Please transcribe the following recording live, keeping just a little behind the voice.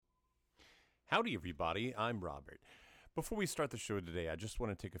Howdy, everybody. I'm Robert. Before we start the show today, I just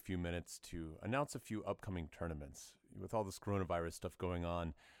want to take a few minutes to announce a few upcoming tournaments. With all this coronavirus stuff going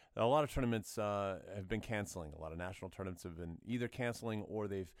on, a lot of tournaments have been canceling. A lot of national tournaments have been either canceling or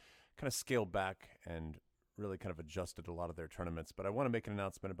they've kind of scaled back and really kind of adjusted a lot of their tournaments. But I want to make an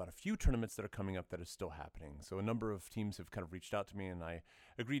announcement about a few tournaments that are coming up that are still happening. So a number of teams have kind of reached out to me, and I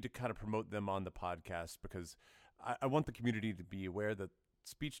agreed to kind of promote them on the podcast because I want the community to be aware that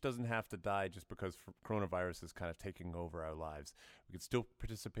speech doesn't have to die just because coronavirus is kind of taking over our lives. We can still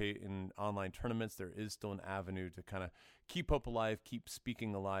participate in online tournaments. There is still an avenue to kind of keep hope alive, keep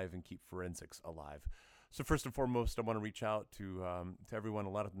speaking alive, and keep forensics alive. So first and foremost, I want to reach out to everyone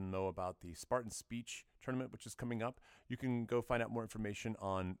and let them know about the Spartan Speech Tournament, which is coming up. You can go find out more information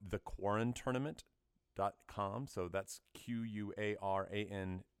on thequarantournament.com. So that's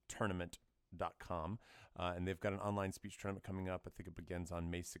QUARAN tournament.com. And they've got an online speech tournament coming up. I think it begins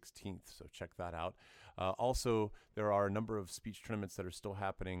on May 16th, so check that out. Also, there are a number of speech tournaments that are still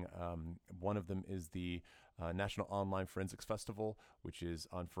happening. One of them is the National Online Forensics Festival, which is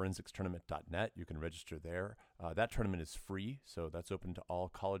on forensicstournament.net. You can register there. That tournament is free, so that's open to all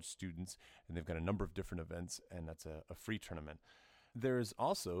college students, and they've got a number of different events, and that's a free tournament. There's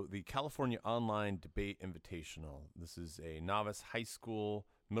also the California Online Debate Invitational. This is a novice high school,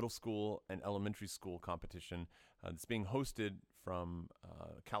 middle school, and elementary school competition. It's being hosted from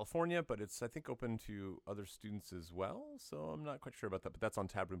California, but it's, I think, open to other students as well. So I'm not quite sure about that, but that's on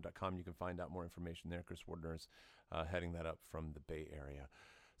tabroom.com. You can find out more information there. Chris Wardner is heading that up from the Bay Area.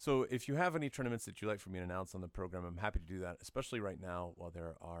 So if you have any tournaments that you'd like for me to announce on the program, I'm happy to do that, especially right now while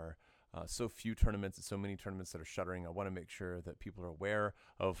there are so few tournaments and so many tournaments that are shuttering. I want to make sure that people are aware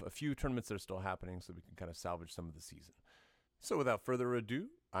of a few tournaments that are still happening so we can kind of salvage some of the season. So without further ado,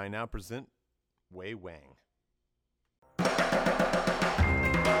 I now present Wei Wang.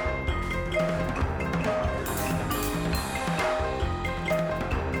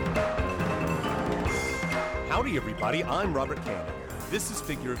 Howdy, everybody. I'm Robert Cannon. This is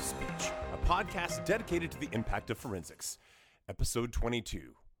Figure of Speech, a podcast dedicated to the impact of forensics. Episode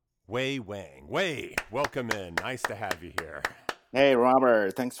 22. Wei Wang. Wei, welcome in. Nice to have you here. Hey,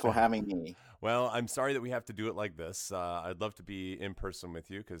 Robert. Thanks for having me. Well, I'm sorry that we have to do it like this. I'd love to be in person with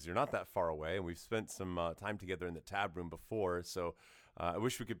you because you're not that far away, and we've spent some time together in the tab room before. So I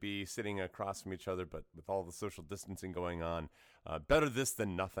wish we could be sitting across from each other, but with all the social distancing going on, better this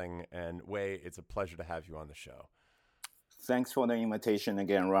than nothing. And Wei, it's a pleasure to have you on the show. Thanks for the invitation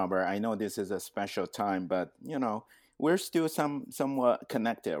again, Robert. I know this is a special time, but, we're still somewhat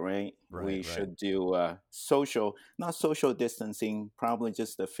connected, right? We should do not social distancing, probably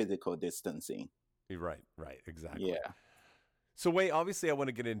just the physical distancing. Right, exactly. Yeah. So, Wei, obviously I want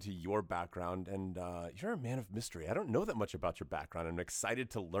to get into your background, and you're a man of mystery. I don't know that much about your background. I'm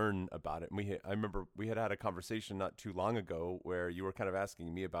excited to learn about it. And I remember we had a conversation not too long ago where you were kind of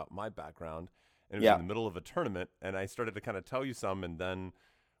asking me about my background, and it was in the middle of a tournament, and I started to kind of tell you some, and then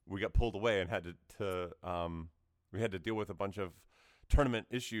we got pulled away and had we had to deal with a bunch of tournament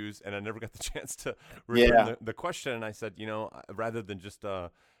issues, and I never got the chance to return the question. And I said, rather than just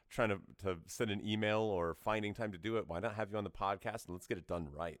trying to send an email or finding time to do it, why not have you on the podcast and let's get it done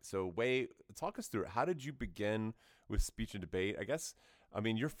right? So, Wei, talk us through it. How did you begin with speech and debate?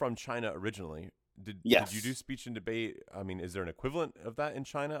 You're from China originally. Did you do speech and debate? Is there an equivalent of that in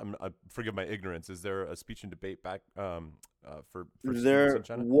China? Forgive my ignorance. Is there a speech and debate back for students in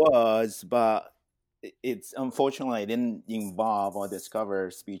China? There was, but it's unfortunately I didn't involve or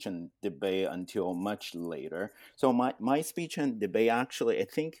discover speech and debate until much later. So my speech and debate actually, I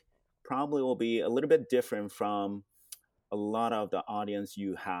think, probably will be a little bit different from a lot of the audience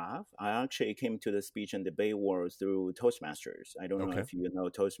you have. I actually came to the speech and debate world through Toastmasters. I don't know if you know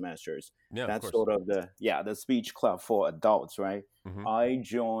Toastmasters. Yeah, that's sort of the speech club for adults, right? Mm-hmm. I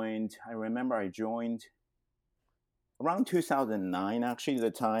remember I joined around 2009, actually, the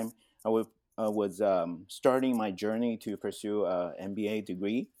time I was starting my journey to pursue an MBA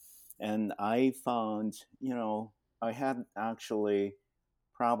degree. And I found, I had actually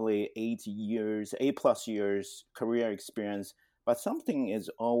probably 8+ years career experience, but something is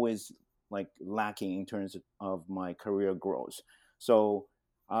always like lacking in terms of my career growth. So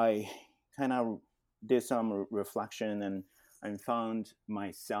I kind of did some reflection and found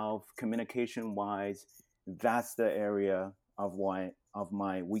myself communication-wise, that's the area of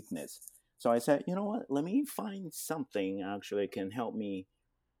my weakness. So I said, you know what, let me find something actually can help me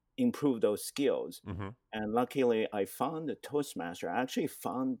improve those skills. Mm-hmm. And luckily I found the Toastmaster. I actually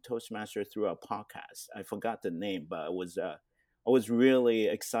found Toastmaster through a podcast. I forgot the name, but I was really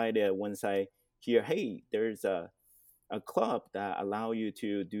excited once I hear, hey, there's a a club that allow you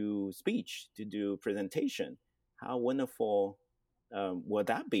to do speech, to do presentation. How wonderful would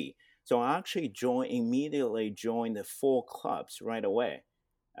that be? So I actually immediately joined the 4 clubs right away.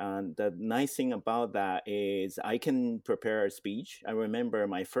 And the nice thing about that is I can prepare a speech. I remember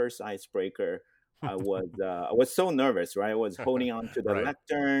my first icebreaker. I was so nervous, right? I was holding on to the Right.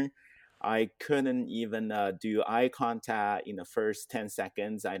 lectern. I couldn't even do eye contact in the first 10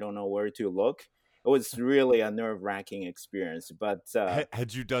 seconds. I don't know where to look. It was really a nerve-wracking experience, but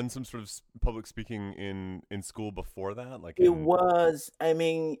Had you done some sort of public speaking in school before that, like it in was. I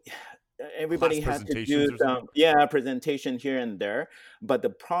mean, class everybody had to presentations do or something? some presentation here and there, but the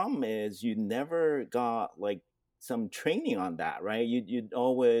problem is you never got like some training on that, right? You'd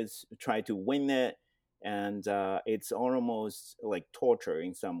always try to wing it, and it's almost like torture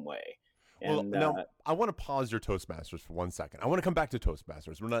in some way. Well, And now I want to pause your Toastmasters for 1 second. I want to come back to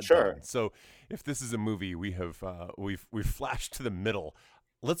Toastmasters. We're not sure. done. So, if this is a movie, we've flashed to the middle.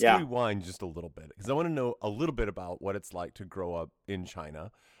 Let's Yeah. rewind just a little bit because I want to know a little bit about what it's like to grow up in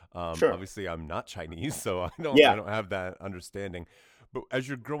China. Sure. Obviously, I'm not Chinese, so I Yeah. don't have that understanding. But as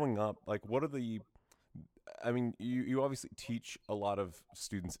you're growing up, like, what are the I mean, you obviously teach a lot of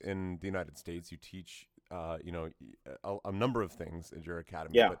students in the United States. You teach, a number of things at your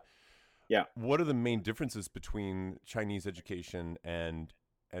academy. Yeah. But Yeah. what are the main differences between Chinese education and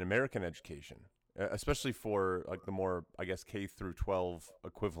American education, especially for like the more, I guess, K through 12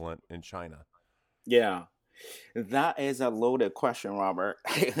 equivalent in China? Yeah. That is a loaded question, Robert.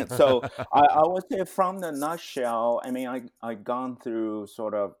 So I would say from the nutshell, I mean, I gone through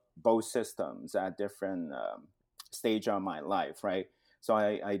sort of both systems at different stage of my life, right? So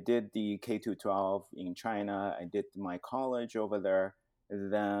I did the K to 12 in China. I did my college over there.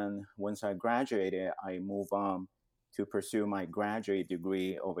 Then once I graduated, I moved on to pursue my graduate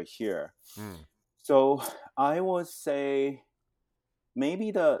degree over here. Mm, So I would say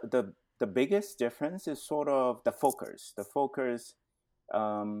maybe the biggest difference is sort of the focus. The focus,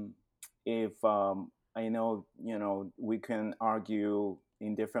 um, if I know, we can argue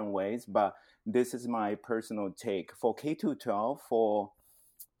in different ways, but this is my personal take for K to 12 for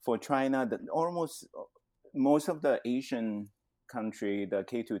China. That almost most of the Asian country, the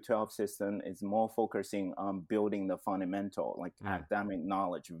K to 12 system is more focusing on building the fundamental, like mm, academic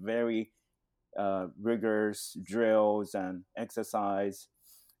knowledge, very rigorous drills and exercise.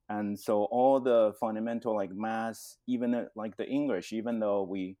 And so all the fundamental like math, even like the English, even though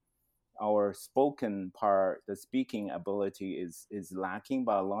our spoken part, the speaking ability is lacking,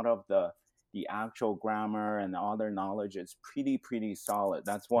 but a lot of the actual grammar and other knowledge is pretty solid.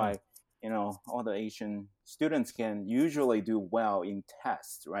 That's mm. why all the Asian students can usually do well in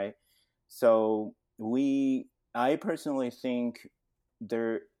tests, right? So I personally think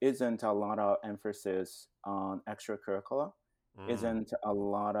there isn't a lot of emphasis on extracurricular, Mm. isn't a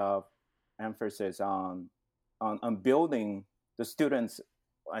lot of emphasis on building the students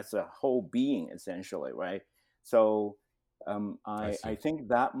as a whole being, essentially, right? So I I see. think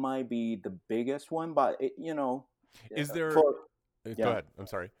that might be the biggest one, but Is there? for Go yeah, ahead. I'm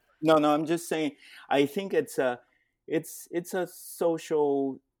sorry. no, I'm just saying, I think it's a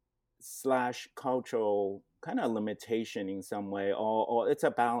social slash cultural kind of limitation in some way, or it's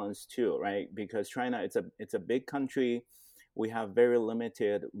a balance too, right? Because China, it's a big country. We have very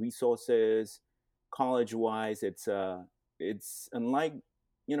limited resources. College wise, it's unlike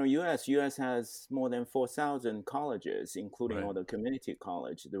U.S. has more than 4,000 colleges, including Right. all the community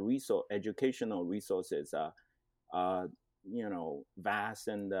college. The educational resources are vast,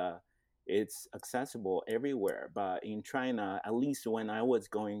 and it's accessible everywhere. But in China, at least when I was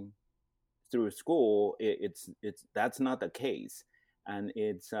going through school, it's that's not the case. And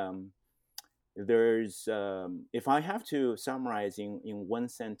it's there's if I have to summarize in one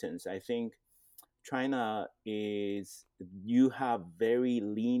sentence, I think China is, you have very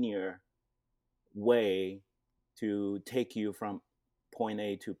linear way to take you from point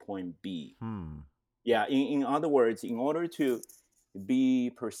A to point B. Hmm. Yeah, in other words, in order to be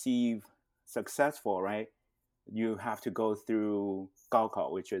perceived successful, right, you have to go through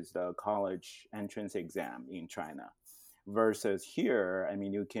Gaokao, which is the college entrance exam in China. Versus here, I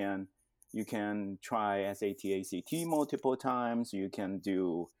mean, you can try SAT, ACT multiple times. You can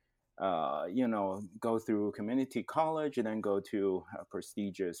do, go through community college and then go to a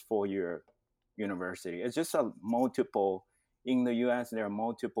prestigious 4-year university. It's just a multiple. In the U.S., there are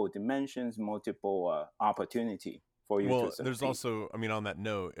multiple dimensions, multiple opportunity for you to Well, there's succeed. also, I mean, on that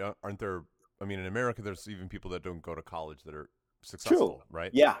note, aren't there? I mean, in America, there's even people that don't go to college that are True. successful,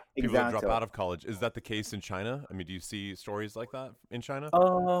 right? Yeah, People that drop exactly. out of college. Is that the case in China? I mean, do you see stories like that in China?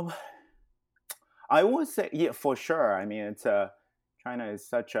 Um, I would say, yeah, for sure. I mean, China is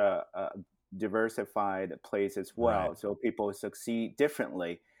such a diversified place as Right. well, so people succeed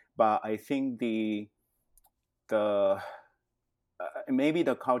differently. But I think the maybe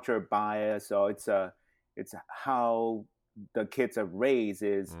the culture bias, or it's how the kids are raised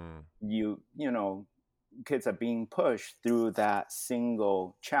is Mm. you know kids are being pushed through that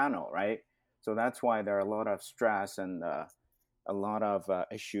single channel, right? So that's why there are a lot of stress and a lot of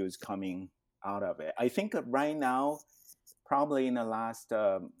issues coming out of it. I think that right now, probably in the last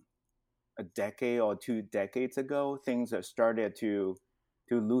a decade or 2 decades ago, things have started to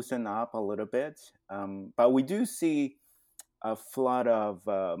loosen up a little bit. But we do see a flood of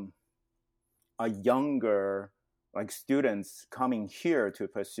a younger like students coming here to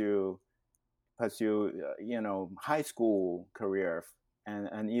pursue high school career,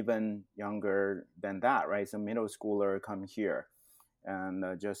 and even younger than that, right? So middle schooler come here and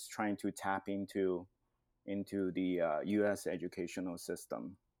just trying to tap into the U.S. educational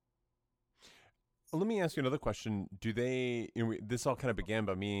system. Let me ask you another question. Do they, this all kind of began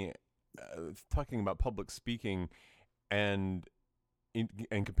by me talking about public speaking and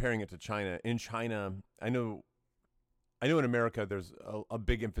and comparing it to China. In China, I know in America there's a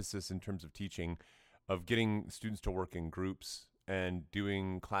big emphasis in terms of teaching of getting students to work in groups and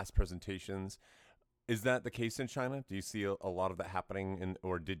doing class presentations. Is that the case in China? Do you see a lot of that happening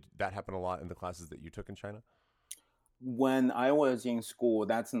or did that happen a lot in the classes that you took in China? When I was in school,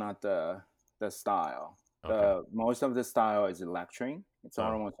 that's not the style. Okay. The most of the style is lecturing. It's Oh.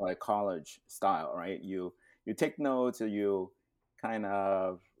 almost like college style, right? You take notes, you kind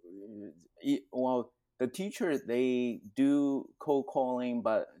of well, the teachers they do cold calling,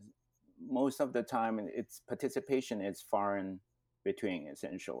 but most of the time its participation is far in between,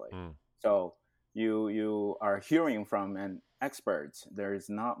 essentially. Mm. So you are hearing from an expert. There is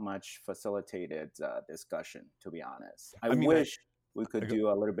not much facilitated discussion, to be honest. I I mean, wish we I could go, do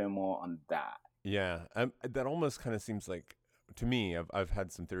a little bit more on that. yeah, that almost kind of seems like to me. I've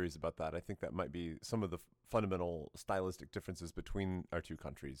had some theories about that. I think that might be some of the fundamental stylistic differences between our two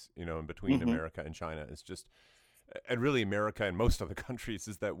countries, and between Hmm. America and China. It's just, and really America and most other countries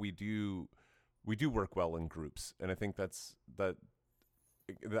is that we do work well in groups, and I think that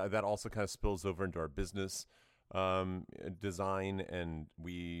also kind of spills over into our business design, and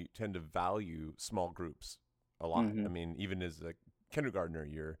we tend to value small groups a lot. I Hmm. mean, even as a kindergartner,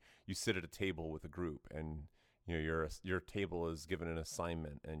 you sit at a table with a group, and your table is given an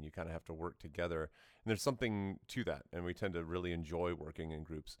assignment, and you kind of have to work together. And there's something to that, and we tend to really enjoy working in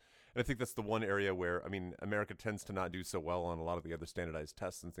groups. And I think that's the one area where, I mean, America tends to not do so well on a lot of the other standardized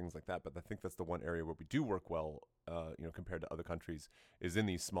tests and things like that. But I think that's the one area where we do work well, compared to other countries, is in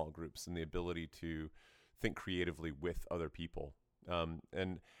these small groups and the ability to think creatively with other people. And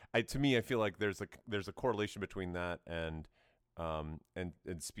to me, I feel like there's a correlation between that and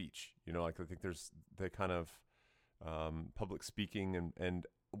speech. Like I think there's the kind of public speaking, and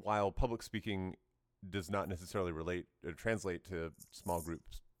while public speaking does not necessarily relate or translate to small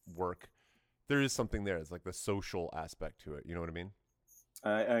groups work, there is something there. It's like the social aspect to it. You know what I mean?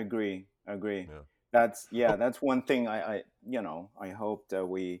 I agree. Agree. Yeah. That's Oh, yeah. That's one thing. I hope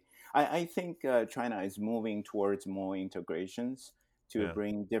that I think China is moving towards more integrations to yeah.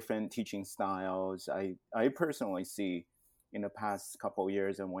 bring different teaching styles. I personally see in the past couple of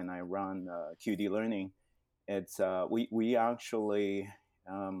years, and when I run QD Learning, it's we actually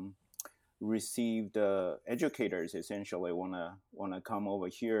um, received educators essentially wanna come over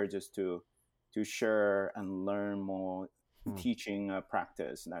here just to share and learn more Hmm. teaching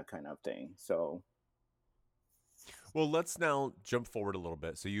practice, that kind of thing. So Well, let's now jump forward a little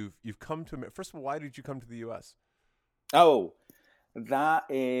bit. So you've come to first of all, why did you come to the U.S.? oh, that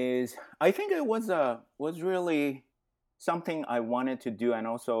is, I think it was really something I wanted to do, and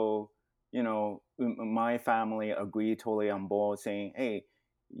also my family agreed totally on board, saying, hey,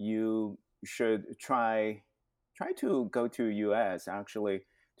 you should try to go to US actually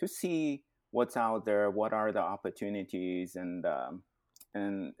to see what's out there, what are the opportunities, and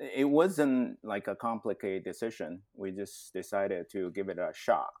it wasn't like a complicated decision. We just decided to give it a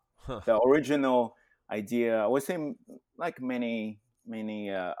shot. Huh. The original idea, I would say, like many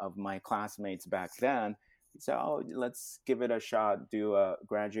of my classmates back then, said, "Oh, let's give it a shot, do a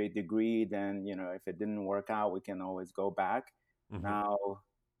graduate degree. Then, if it didn't work out, we can always go back." Hmm. Now,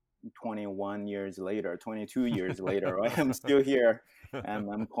 21 years later, 22 years later, right? I'm still here, and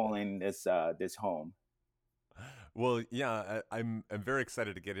I'm calling this home. Well, yeah, I'm very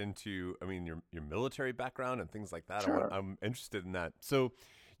excited to get into. I mean, your military background and things like that. Sure. I'm interested in that. So,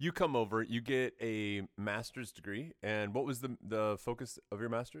 you come over, you get a master's degree, and what was the focus of your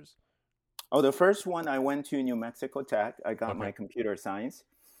master's? Oh, the first one I went to New Mexico Tech. I got Okay. my computer science,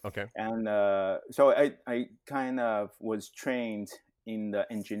 Okay. and so I kind of was trained in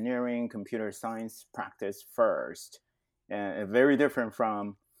the engineering computer science practice first, and very different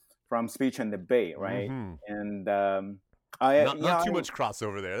from speech and debate, right? Mm-hmm. And Not too much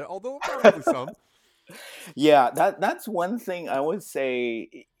crossover there, although probably some. yeah, that's one thing I would say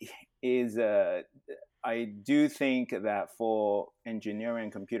is I do think that for engineering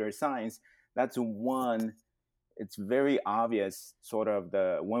and computer science, that's one. It's very obvious, sort of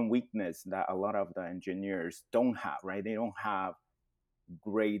the one weakness that a lot of the engineers don't have, right? They don't have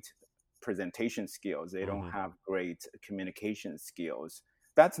great presentation skills. They don't Mm-hmm. have great communication skills.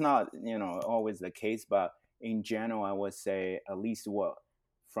 That's not, always the case, but in general, I would say at least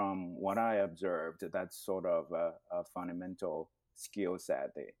from what I observed, that's sort of a fundamental skill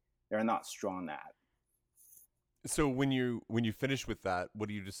set they're not strong at. So when you finish with that, what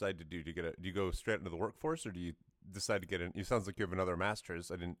do you decide to do? Do you go straight into the workforce, or do you decide to get in? It sounds like you have another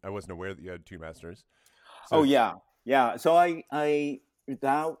master's. I wasn't aware that you had two masters. Oh So yeah, yeah. So I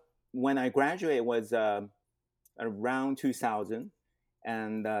that when I graduated was around 2000,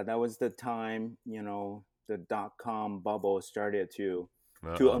 and that was the time the dot-com bubble started to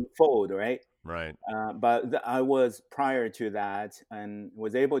uh-oh. unfold, right? Right. But I was prior to that and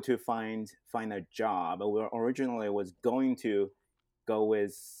was able to find a job. Originally was going to go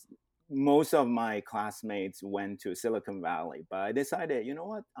with most of my classmates went to Silicon Valley, but I decided, you know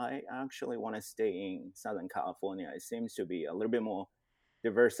what, I actually want to stay in Southern California. It seems to be a little bit more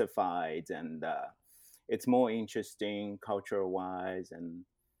diversified, and it's more interesting culture wise, and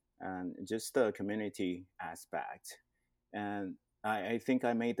just the community aspect. And I think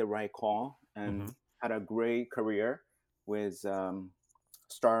I made the right call and Mm-hmm. had a great career with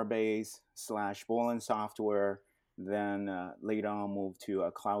Starbase slash Bolin Software. Then later on moved to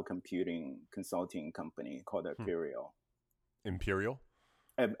a cloud computing consulting company called Hmm. Aperial. Imperial.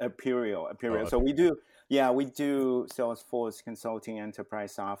 Aperial. Oh, So we do Salesforce consulting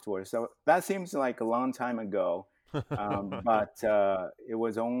enterprise software. So that seems like a long time ago, but it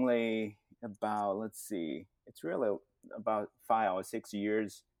was only about, let's see, it's really about 5 or 6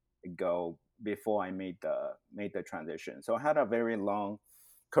 years ago before I made the transition. So I had a very long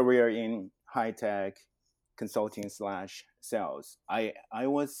career in high tech consulting slash sales. I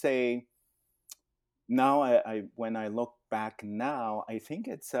would say now I when I look back now, I think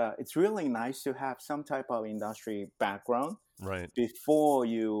it's really nice to have some type of industry background right. before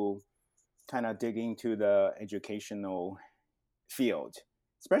you kind of dig into the educational field,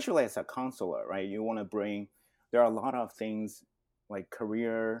 especially as a counselor, right? You want to bring, there are a lot of things like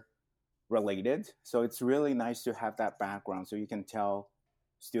career related. So it's really nice to have that background so you can tell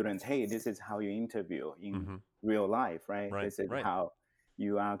students, hey, this is how you interview in Mm-hmm. real life, right? Right. This is Right. how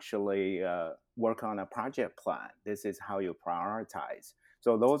you actually work on a project plan. This is how you prioritize.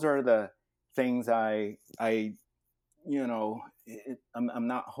 So those are the things I'm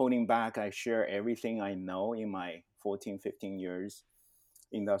not holding back. I share everything I know in my 14, 15 years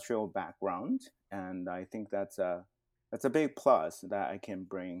industrial background, and I think that's a big plus that I can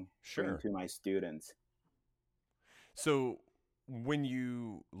bring Sure. to my students. So when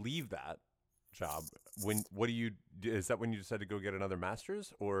you leave that job, what do you is that when you decide to go get another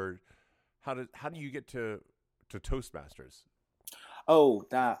master's, or how do you get to Toastmasters? Oh,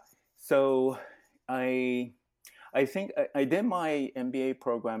 that. So I I think I did my MBA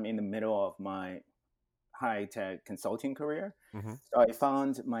program in the middle of my high tech consulting career. Mm-hmm. So I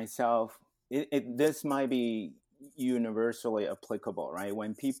found myself. This might be universally applicable, right?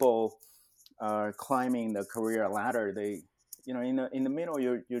 When people are climbing the career ladder, they, in the middle,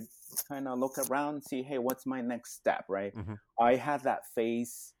 you kind of look around, see, hey, what's my next step, right? Mm-hmm. I had that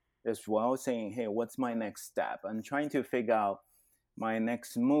phase as well, saying, hey, what's my next step? I'm trying to figure out my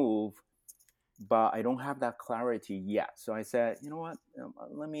next move, but I don't have that clarity yet. So I said, you know what?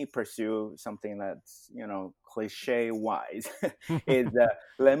 Let me pursue something that's, cliche wise. Is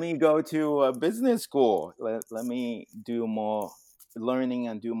let me go to a business school. Let me do more learning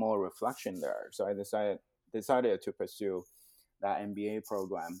and do more reflection there. So I decided to pursue that MBA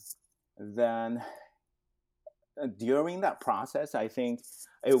program. Then during that process, I think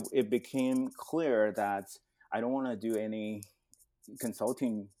it became clear that I don't want to do any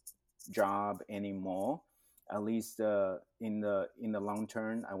consulting job anymore. At least in the long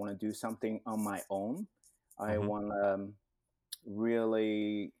term, I want to do something on my own. I Mm-hmm. want to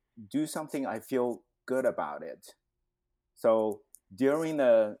really do something I feel good about it. So during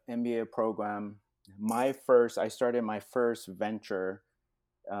the MBA program, I started my first venture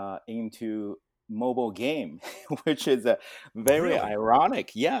into mobile game, which is a very Really?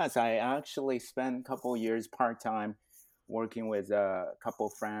 ironic. Yes, I actually spent a couple years part time working with a couple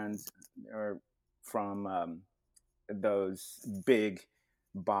friends or from those big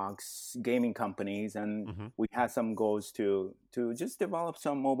box gaming companies, and Hmm. we had some goals to just develop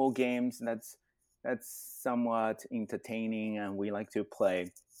some mobile games that's somewhat entertaining and we like to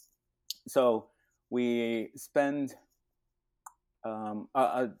play. So we spend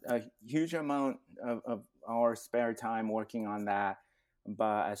a huge amount of our spare time working on that.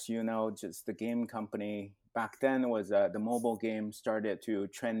 But as you know, just the game company back then was the mobile game started to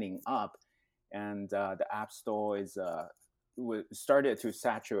trending up, and the app store is started to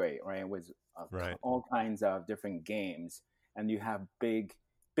saturate, right, with Right. all kinds of different games, and you have big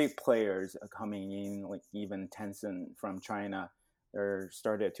players coming in, like even Tencent from China, they're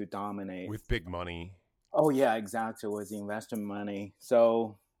started to dominate. With big money. Oh yeah, exactly. It was investment money.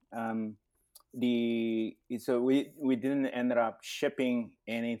 So um, we didn't end up shipping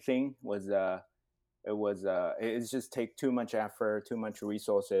anything. It's just take too much effort, too much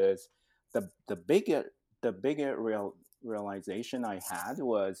resources. The bigger realization I had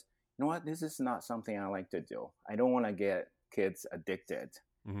was, you know what, this is not something I like to do. I don't want to get kids addicted.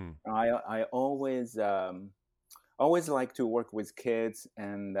 Hmm. I always like to work with kids,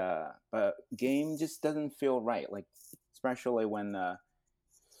 and but game just doesn't feel right, like especially when I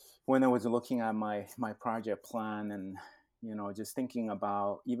was looking at my project plan, and just thinking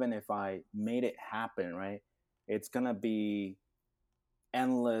about, even if I made it happen, right, it's gonna be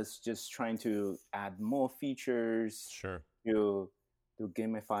endless, just trying to add more features Sure. to to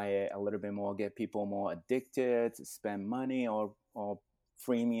gamify it a little bit more, get people more addicted, spend money, or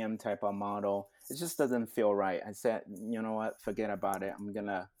freemium type of model. It just doesn't feel right. I said, you know what, forget about it. I'm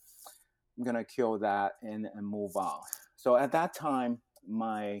gonna kill that and move on. So at that time,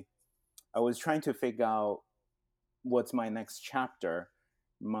 my I was trying to figure out what's my next chapter.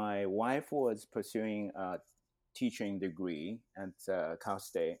 My wife was pursuing a teaching degree at Cal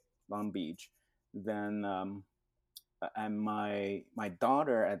State Long Beach. Then and my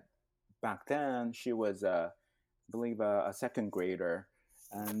daughter at back then, she was I believe a second grader,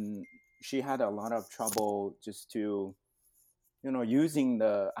 and she had a lot of trouble just to using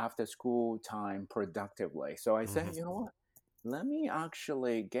the after school time productively. So I said, Hmm. you know what, let me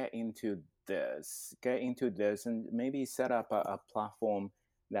actually get into this, and maybe set up a platform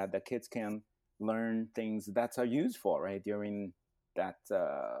that the kids can learn things that are useful, right, during that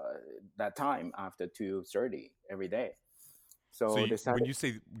time after 2:30 every day. So So when decided, you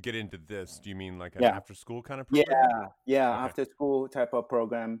say get into this, do you mean like an yeah, after school kind of yeah, program? yeah, Okay. after school type of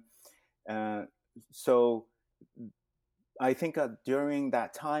program. Uh, so I think during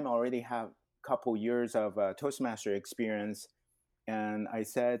that time, I already have a couple years of Toastmaster experience, and I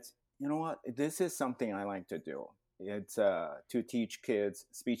said, you know what, this is something I like to do. It's to teach kids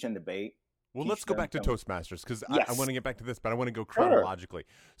speech and debate, Well, let's teach go them back to some. Toastmasters because I want Yes, to get back to this, but I want to go sure, chronologically.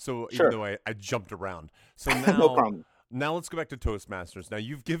 So even sure, though I jumped around, so no now problem. now let's go back to Toastmasters. Now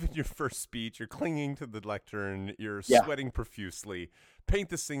you've given your first speech. You're clinging to the lectern. You're Yeah. sweating profusely. Paint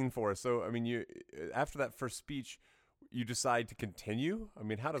the scene for us. So I mean, you after that first speech, you decide to continue. I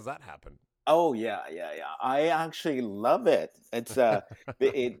mean, how does that happen? Oh yeah, yeah, yeah. I actually love it. It's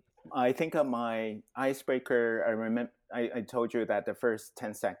it. I think of my icebreaker. I remember I told you that the first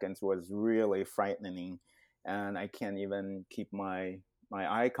 10 seconds was really frightening, and I can't even keep my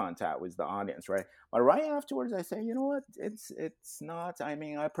eye contact with the audience, right? But right afterwards, I say, you know what? It's not. I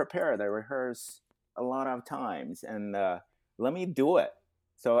mean, I prepared. I rehearse a lot of times, and let me do it.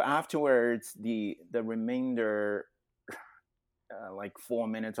 So afterwards, the remainder like 4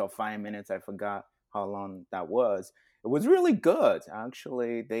 minutes or 5 minutes. I forgot how long that was. It was really good.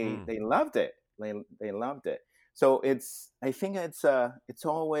 Actually, they Mm. they loved it. They loved it. So I think it's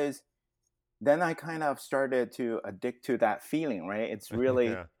always, then I kind of started to addict to that feeling, right? It's really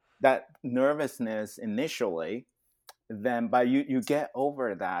Yeah, that nervousness initially, then but you get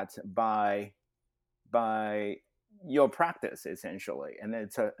over that by your practice essentially, and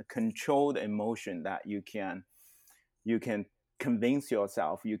it's a controlled emotion that you can convince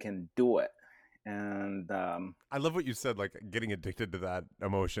yourself you can do it. And I love what you said. Like getting addicted to that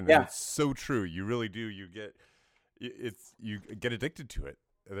emotion, and yeah, it's so true. You really do. You get it's you get addicted to it.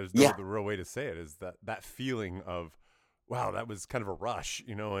 There's no yeah, the real way to say it is that feeling of wow, that was kind of a rush,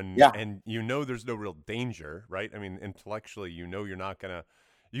 and yeah. there's no real danger, right? I mean, intellectually, you're not gonna.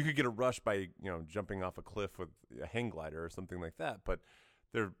 You could get a rush by jumping off a cliff with a hang glider or something like that, but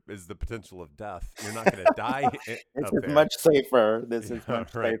there is the potential of death. You're not gonna die This up is there. much safer. This is Yeah,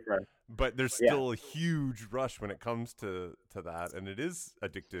 much right. safer. But there's Yeah. still a huge rush when it comes to that, and it is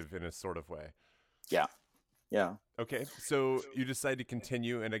addictive in a sort of way. Yeah. Yeah. Okay, so you decide to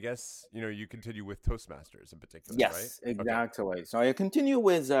continue, and I guess you continue with Toastmasters in particular, right? Yes, Okay. exactly. So I continue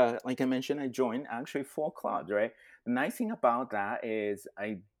with, like I mentioned, I joined actually 4 clubs, right? The nice thing about that is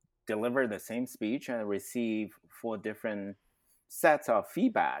I deliver the same speech and I receive 4 different sets of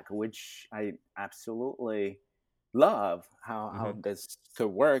feedback, which I absolutely love how Hmm. this could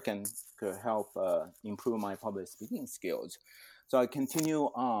work and could help improve my public speaking skills. So I continue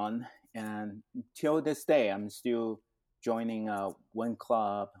on, and till this day, I'm still joining one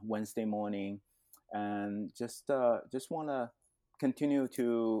club Wednesday morning, and just want to continue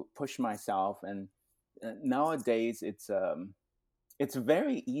to push myself. And nowadays, it's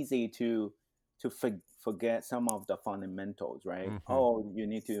very easy to forget some of the fundamentals, right? Hmm. Oh, you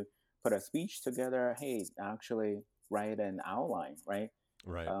need to put a speech together. Hey, actually write an outline, right?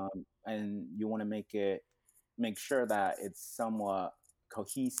 Right. And you want to make sure that it's somewhat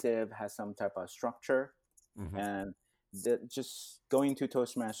cohesive, has some type of structure, Hmm. and that just going to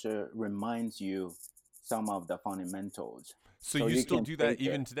Toastmaster reminds you some of the fundamentals, So so you you still can do that take it.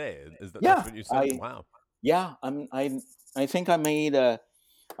 even today? That's Yeah, what you said? Wow. I think I made a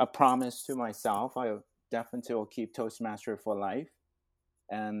promise to myself. I definitely will keep Toastmaster for life.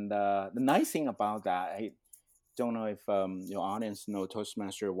 And the nice thing about that, I don't know if your audience know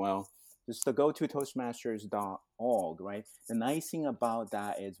Toastmaster well. Just to go to toastmasters.org, right? The nice thing about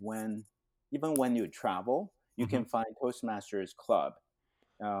that is even when you travel, you Hmm. can find Toastmasters club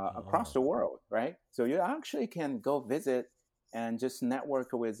across Oh. the world, right? So you actually can go visit and just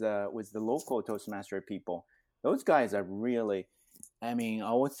network with the local Toastmaster people. Those guys are really, I mean,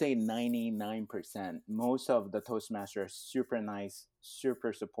 I would say 99%. Most of the Toastmasters are super nice,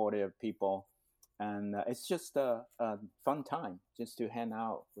 super supportive people, and it's just a fun time just to hang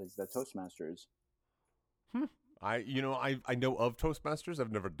out with the Toastmasters. Hmm. I know of Toastmasters.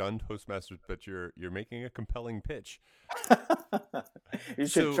 I've never done Toastmasters, but you're making a compelling pitch. You should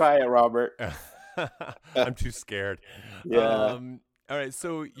So try it, Robert. I'm too scared. Yeah. All right,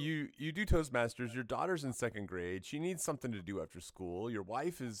 so you do Toastmasters. Your daughter's in second grade. She needs something to do after school. Your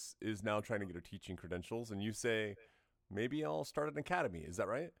wife is now trying to get her teaching credentials, and you say, maybe I'll start an academy. Is that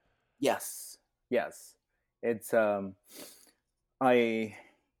right? Yes. Yes. It's I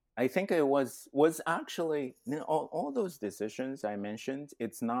I think it was actually, all those decisions I mentioned.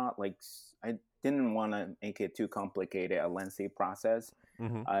 It's not like I didn't want to make it too complicated, a lengthy process.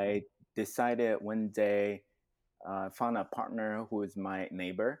 Mm-hmm. I decided one day, found a partner who is my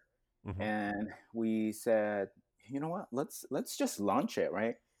neighbor, Mm-hmm. and we said, you know what, let's just launch it,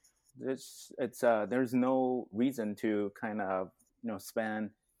 right? There's no reason to kind of spend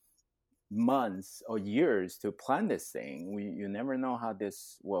months or years to plan this thing. You never know how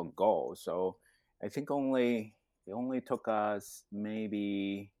this will go. So I think it only took us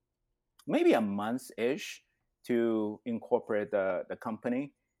maybe a month ish to incorporate the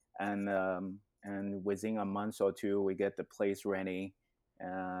company, and within a month or two we get the place ready,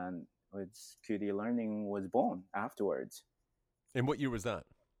 and it's QD Learning was born afterwards. And what year was that?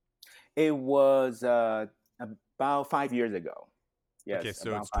 It was about 5 years ago. Okay, Yes, so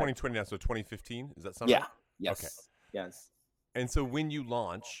about it's five. 2020 now, so 2015. Does that sound Yeah. right? Okay. Yes. Yes. And so when you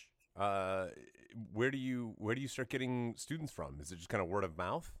launch, uh, where do you start getting students from? Is it just kind of word of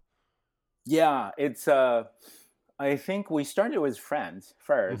mouth? Yeah, it's I think we started with friends Mm-hmm.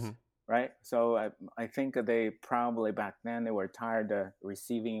 first, right? So I think they probably back then they were tired of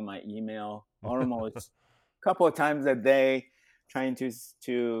receiving my email almost a couple of times a day, trying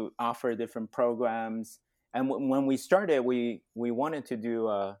to offer different programs. And when we started, we wanted to do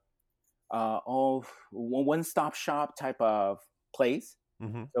all one stop shop type of place.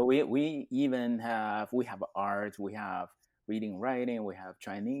 Mm-hmm. So we have art, we have reading, writing, we have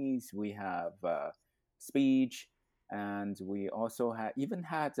Chinese, we have speech, and we also had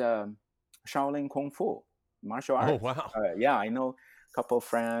Shaolin Kung Fu, martial Oh arts. wow. Yeah, I know a couple of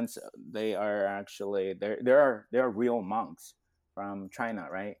friends. They are actually they are real monks from China,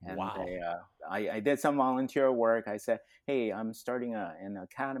 right? And Wow. I did some volunteer work. I said, hey, I'm starting an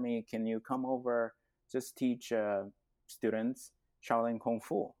academy. Can you come over, just teach students Shaolin Kung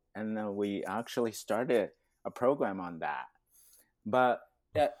Fu? And then we actually started a program on that. But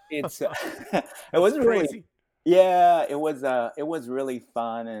it's it That's was really, crazy. yeah, it was really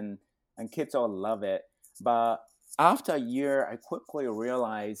fun, and kids all love it. But after a year, I quickly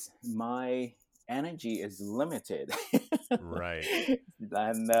realized my energy is limited, Right.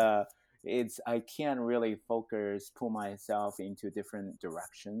 and it's I can't really pull myself into different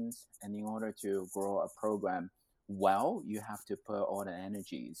directions. And in order to grow a program well, you have to put all the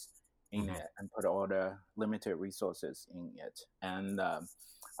energies in it and put all the limited resources in it. And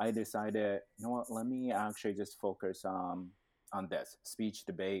I decided, you know what, let me actually just focus on this speech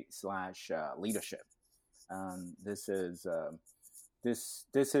debate slash leadership. This is this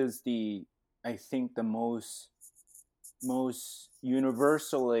is the, I think, the most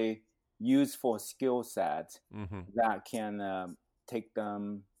universally useful skill set that can take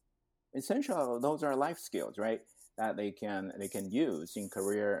them. Essentially, those are life skills, right? That they can use in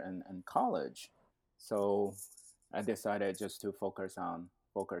career and college. So I decided just to focus on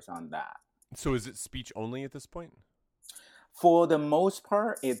that. So is it speech only at this point? For the most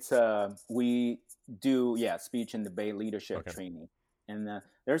part, it's we do speech and debate leadership training, and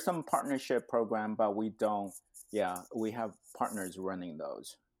there's some partnership program, but we don't. Yeah, we have partners running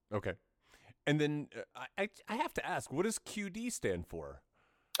those. Okay, and then I have to ask, what does QD stand for?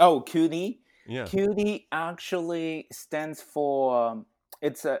 Oh, QD. Yeah. QD actually stands for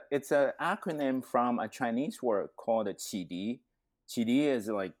it's a acronym from a Chinese word called 启迪. 启迪 is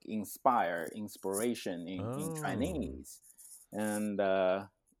like inspiration in Chinese. And 启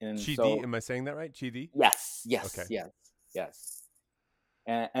迪, so, am I saying that right? 启迪? Yes. Okay. Yes.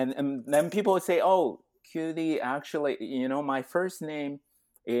 And then people say, oh, QD, actually, you know, my first name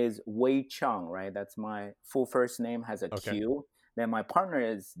is Wei Chung, right? That's my full first name, has a Q. Then my partner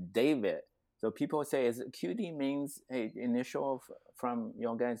is David. So people say, is QD means a initial from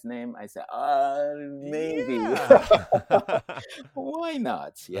your guy's name? I say, maybe. Yeah. Why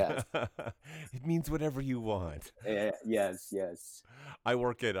not? Yes. It means whatever you want. Yes. I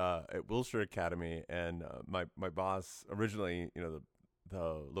work at Wilshire Academy, and my boss originally, you know,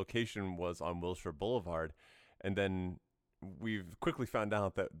 the location was on Wilshire Boulevard, and then we've quickly found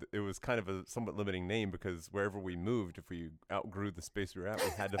out that it was kind of a somewhat limiting name, because wherever we moved, if we outgrew the space we were at,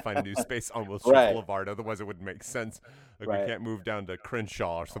 we had to find a new space on Wilshire Boulevard. Otherwise, it wouldn't make sense. Like we can't move down to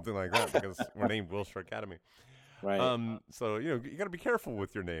Crenshaw or something like that because we're named Wilshire Academy. Right. So, you know, you got to be careful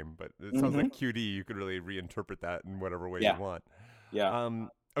with your name, but it sounds like QD, you could really reinterpret that in whatever way you want. Yeah.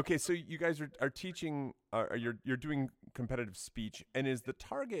 Okay, so you guys are teaching, you're doing competitive speech, and is the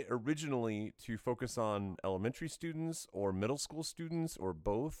target originally to focus on elementary students or middle school students or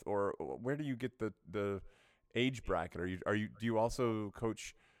both, or where do you get the age bracket? Do you also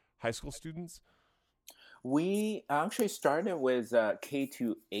coach high school students? We actually started with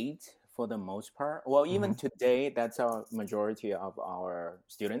K-8 for the most part. Well, even today, that's our majority of our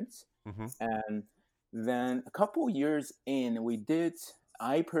students. And then a couple years in,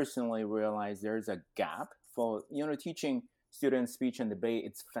 I personally realized there's a gap for, you know, teaching students speech and debate.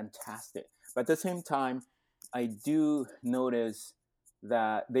 It's fantastic. But at the same time, I do notice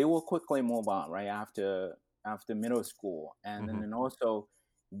that they will quickly move on, right, after middle school. And then also,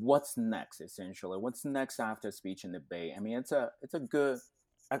 what's next, essentially? What's next after speech and debate? I mean, it's a good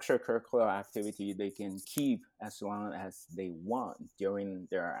extracurricular activity they can keep as long as they want during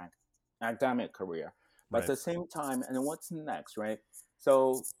their academic career. But at the same time, and what's next, right?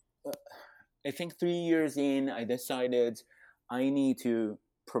 So I think 3 years in, I decided I need to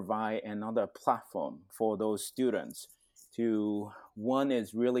provide another platform for those students one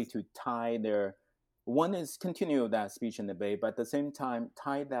is continue that speech and debate, but at the same time,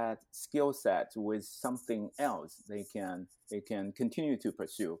 tie that skill set with something else they can continue to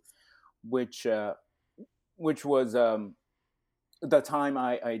pursue, which was the time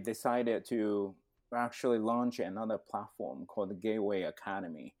I decided to actually launch another platform called the Gateway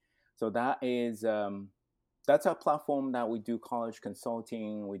Academy. So that's a platform that we do college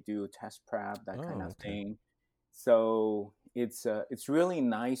consulting, we do test prep, that kind of thing. So it's really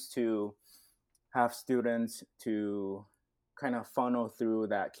nice to have students to kind of funnel through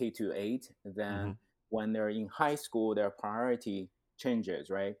that K-8. Then when they're in high school, their priority changes,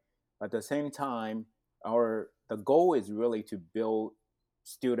 right? At the same time, the goal is really to build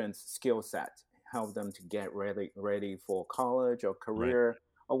students' skill set, help them to get ready for college or career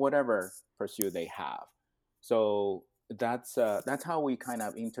or whatever pursuit they have. So that's how we kind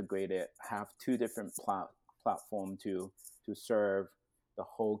of integrate it, have two different platform to serve the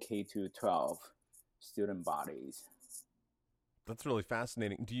whole K-12 student bodies. That's really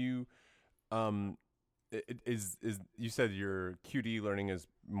fascinating. Do you is you said your QD learning is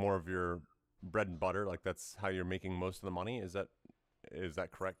more of your bread and butter, like that's how you're making most of the money? Is that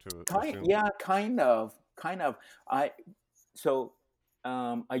correct to assume? Yeah, kind of. I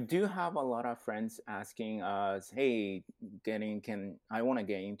do have a lot of friends asking us, hey, I want to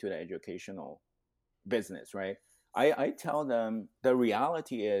get into the educational business, right? I tell them the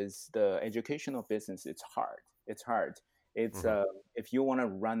reality is the educational business, it's hard. It's if you want to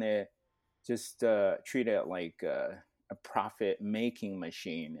run it, just treat it like a profit making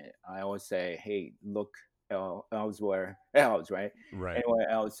machine. I always say, hey, look elsewhere else, right? Right. Anywhere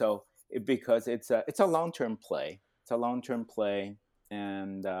else. So because it's a long term play. It's a long term play,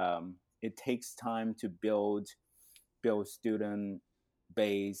 and it takes time to build student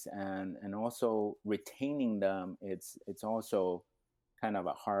base, and also retaining them. It's also kind of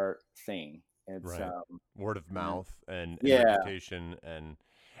a hard thing. It's Right. Word of and mouth and yeah, reputation and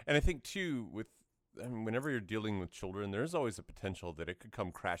I think too with I mean, whenever you're dealing with children, there's always a potential that it could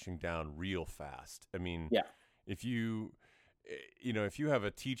come crashing down real fast. I mean, yeah, if you if you have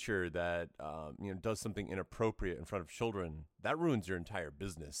a teacher that does something inappropriate in front of children, that ruins your entire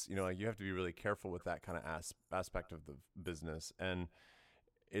business. Like you have to be really careful with that kind of aspect of the business, and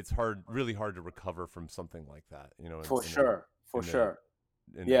it's really hard to recover from something like that. for sure, for in the sure.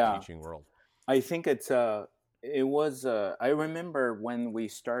 in the Yeah, teaching world. I think it was I remember when we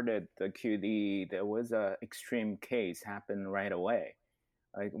started the QD, there was a extreme case happened right away.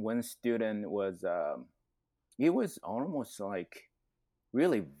 Like one student was he was almost like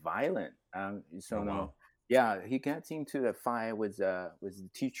really violent. Oh So no, wow. yeah, he gets into the fight with the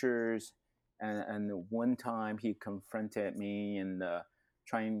teachers, and one time he confronted me and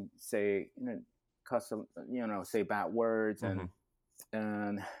trying to say cuss, say bad words, Hmm.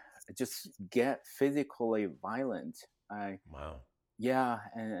 and just get physically violent. I Wow. Yeah,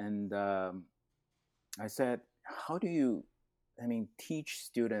 and I said, how do you, I mean, teach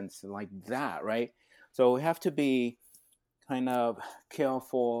students like that, right? So we have to be kind of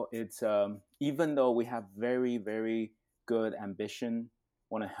careful. It's even though we have very very good ambition,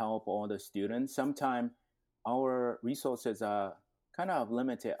 want to help all the students. Sometimes our resources are kind of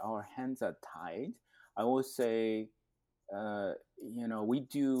limited. Our hands are tied. I will say, we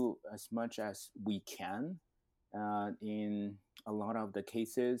do as much as we can in a lot of the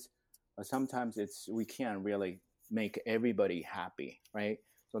cases. Sometimes we can't really make everybody happy, right?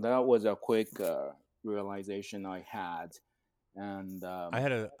 So that was a quick realization I had, and I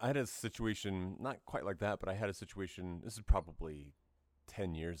had a situation not quite like that, but I had a situation. This is probably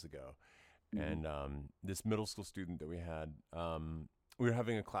 10 years ago, mhm, and this middle school student that we had, we were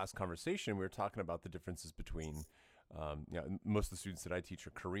having a class conversation. We were talking about the differences between, most of the students that I teach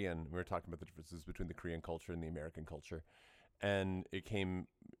are Korean. We were talking about the differences between the Korean culture and the American culture, and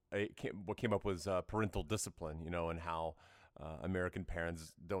what came up was parental discipline, and how American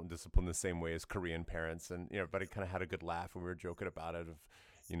parents don't discipline the same way as Korean parents, and everybody kind of had a good laugh when we were joking about it. Of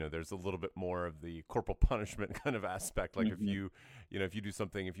there's a little bit more of the corporal punishment kind of aspect. Like if mhm. if you do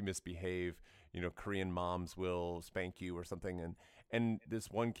something, if you misbehave, Korean moms will spank you or something, and this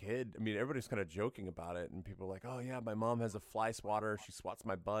one kid, I mean, everybody's kind of joking about it, and people are like, oh yeah, my mom has a fly swatter, she swats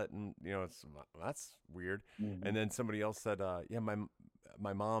my butt, and that's weird. And Mhm. then somebody else said, yeah,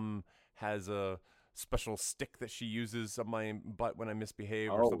 my mom has a special stick that she uses on my butt when I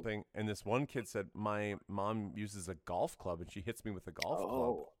misbehave or Oh, something. And this one kid said, my mom uses a golf club and she hits me with a golf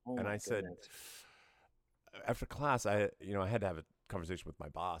club. oh And my I said, goodness. after class, I had to have a conversation with my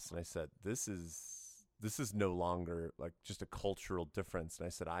boss, and I said, this is no longer like just a cultural difference. And I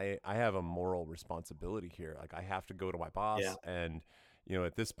said, I have a moral responsibility here. Like I have to go to my Yeah, boss, and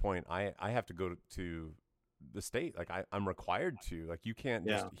at this point, I have to go to the state. Like I'm required to. Like you can't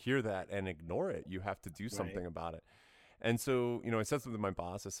just yeah, hear that and ignore it. You have to do right. something about it. And so I said something to my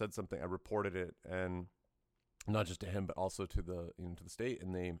boss. I said something. I reported it, and not just to him, but also to the state.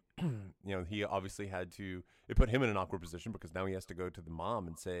 And they, he obviously had to. It put him in an awkward position because now he has to go to the mom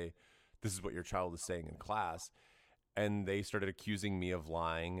and say, "This is what your child is saying in class." And they started accusing me of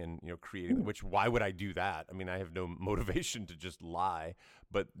lying and creating, Mm. which why would I do that? I mean, I have no motivation to just lie,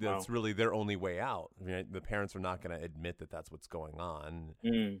 but Wow. that's really their only way out. I mean, the parents are not going to admit that that's what's going on,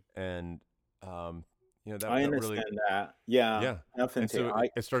 Mm. and um, I that really, understand that. Yeah, yeah. And definitely. so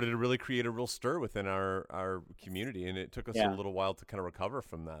it started to really create a real stir within our community, and it took us a Yeah, little while to kind of recover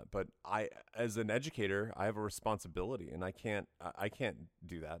from that. But as an educator, I have a responsibility, and I can't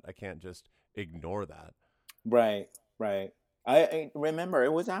do that. I can't just ignore that. right, right. I remember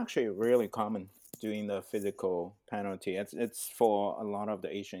it was actually really common doing the physical penalty. It's for a lot of the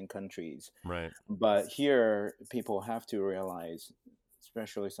Asian countries, Right. but here people have to realize,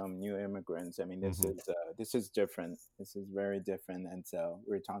 especially some new immigrants. I mean, Hmm. this is different. This is very different, and so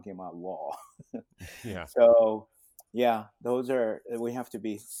we're talking about law. Yeah. So, yeah, those are we have to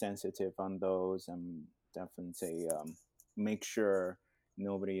be sensitive on those, and definitely make sure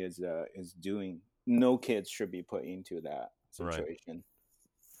nobody is doing. No kids should be put into that Right. situation.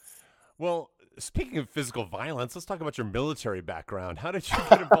 Well, speaking of physical violence, let's talk about your military background. How did you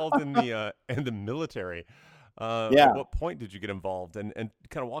get involved in the military? Yeah, At what point did you get involved? And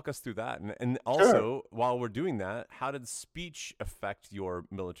kind of walk us through that. And sure. also, while we're doing that, how did speech affect your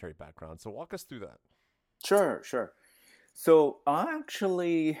military background? So walk us through that. Sure, sure. So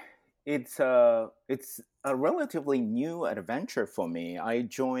actually, it's a relatively new adventure for me. I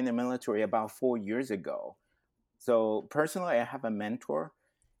joined the military about 4 years ago. So personally, I have a mentor.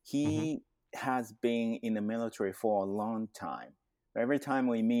 Mm-hmm. He has been in the military for a long time. Every time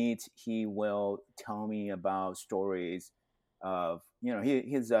we meet, he will tell me about stories of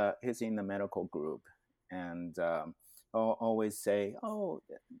he's in the medical group, and always say, oh,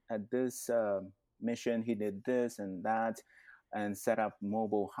 at this mission he did this and that, and set up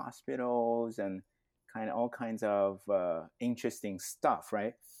mobile hospitals and kind of all kinds of interesting stuff,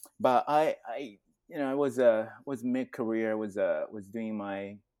 right? But I was mid career, was doing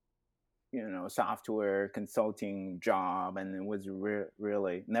my software consulting job, and it was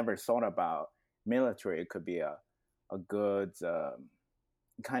really never thought about military. It could be a good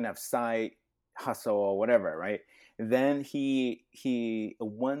kind of side hustle or whatever, right? Then he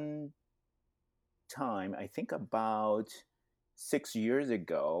one time, I think about 6 years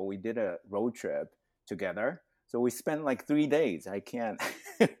ago, we did a road trip together. So we spent like 3 days. I can't,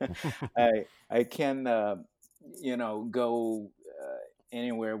 I can, go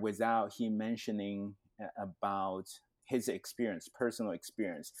anywhere without he mentioning about his experience, personal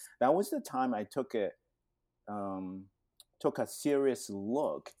experience. That was the time I um, took a serious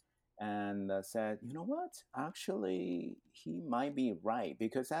look and said, you know what? Actually, he might be right,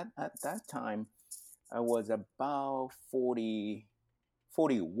 because at that time I was about 40,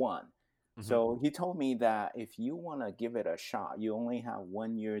 41. Mm-hmm. So he told me that if you want to give it a shot, you only have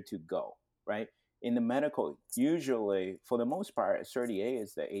 1 year to go, right? In the medical, usually, for the most part, 38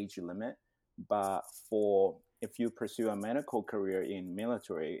 is the age limit. But for if you pursue a medical career in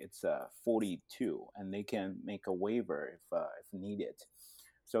military, it's 42, and they can make a waiver if needed.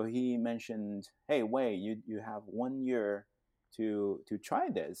 So he mentioned, "Hey, Wei, you have 1 year to try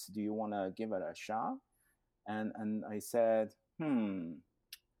this. Do you want to give it a shot?" And I said,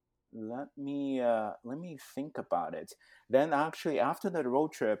 let me think about it. Then actually, after the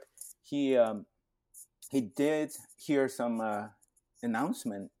road trip, he um, he did hear some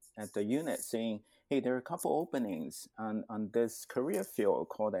announcement at the unit saying, "Hey, there are a couple openings on this career field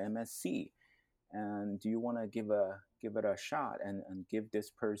called MSc, and do you want to give it a shot and give this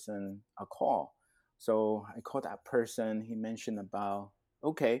person a call?" So I called that person. He mentioned about,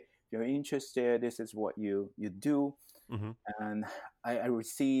 okay, if you're interested, this is what you do. Mm-hmm. And I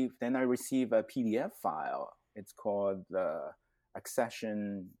received a PDF file. It's called the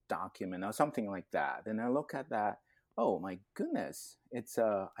accession document or something like that. Then I look at that. Oh my goodness, it's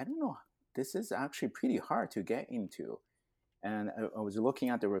I don't know. This is actually pretty hard to get into. And I was looking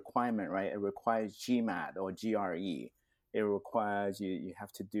at the requirement, right? It requires GMAT or GRE. It requires you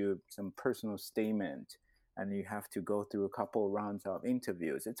have to do some personal statement, and you have to go through a couple rounds of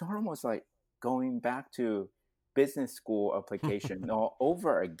interviews. It's almost like going back to business school application all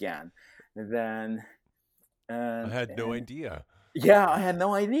over again. Then I and had no and idea. yeah, I had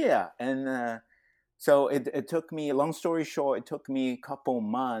no idea. And so it took me, long story short, it took me a couple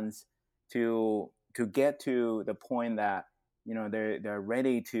months to get to the point that they're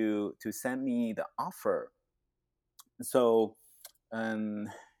ready to send me the offer. So um,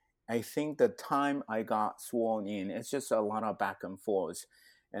 I think the time I got sworn in, it's just a lot of back and forth.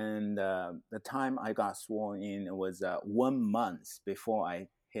 And the time I got sworn in, it was 1 month before I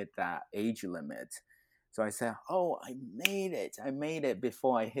hit that age limit. So I said, "Oh, I made it! I made it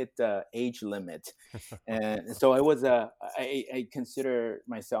before I hit the age limit." And so I consider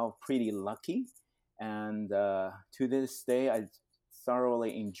myself pretty lucky. And to this day, I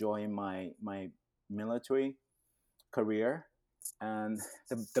thoroughly enjoy my military career. And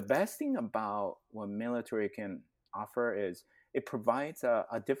the best thing about what military can offer is it provides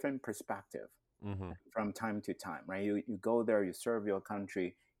a different perspective Mm-hmm. from time to time, right? You go there, you serve your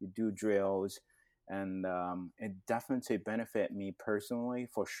country, you do drills, and it definitely benefit me personally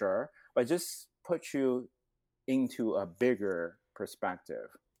for sure. But just put you into a bigger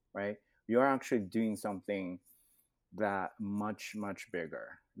perspective, right? You're actually doing something that much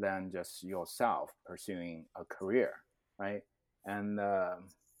bigger than just yourself pursuing a career, right? And I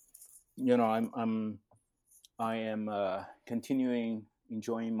am continuing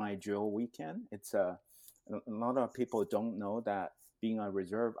enjoying my drill weekend. It's a lot of people don't know that being a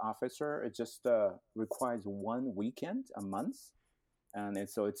reserve officer, it just requires one weekend a month, and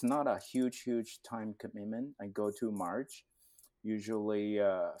so it's not a huge time commitment. I go to March, usually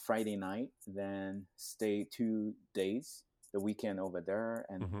Friday night, then stay 2 days, the weekend over there,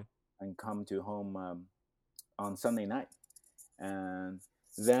 Mm-hmm. and come to home on Sunday night. And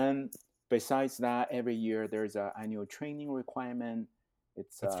then besides that, every year there's an annual training requirement.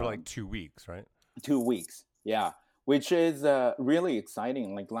 It's It's for like 2 weeks, right? 2 weeks, yeah, which is really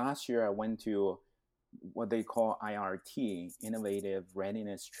exciting. Like last year, I went to what they call IRT, Innovative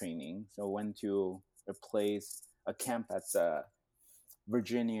Readiness Training. So I went to a camp at the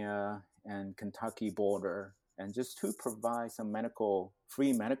Virginia and Kentucky border, and just to provide some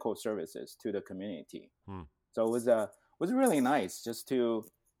free medical services to the community. Hmm. So it was really nice just to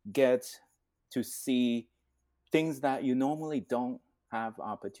get to see things that you normally don't have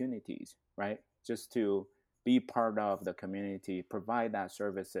opportunities, right? Just to be part of the community, provide that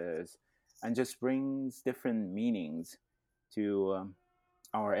services, and just brings different meanings to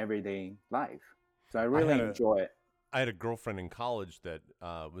our everyday life. So I I really had a enjoy it. I had a girlfriend in college that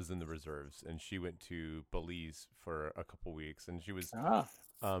was in the reserves, and she went to Belize for a couple weeks, and she was. Ah,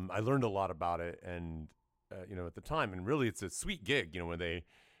 I learned a lot about it, and at the time, and really, it's a sweet gig. When they,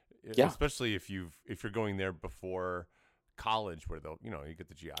 yeah. especially if you're going there before college, where they'll, you get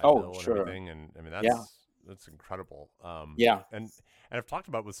the GI Oh, Bill and sure. everything, and I mean Yeah. that's incredible. Yeah. And I've talked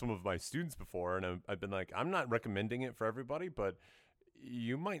about it with some of my students before, and I've been like, I'm not recommending it for everybody, but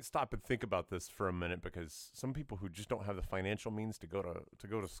you might stop and think about this for a minute, because some people who just don't have the financial means to go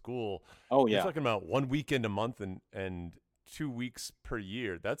to school, Oh, you're yeah. talking about 1 weekend a month and 2 weeks per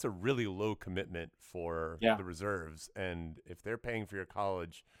year. That's a really low commitment for Yeah. the reserves, and if they're paying for your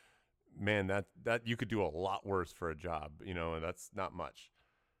college, man, that you could do a lot worse for a job, and that's not much.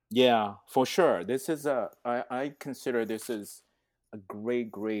 Yeah, for sure. I consider this is a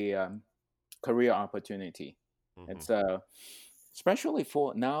great career opportunity. Hmm. It's especially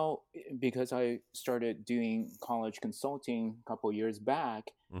for now, because I started doing college consulting a couple years back.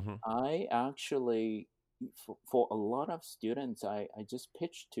 Hmm. I actually, for a lot of students, I just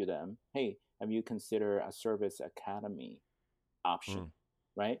pitched to them, hey, have you considered a service academy option, Mm.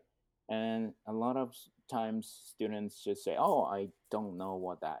 right? And a lot of times students just say, oh, I don't know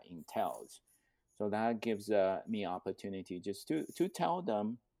what that entails. So that gives me opportunity just to tell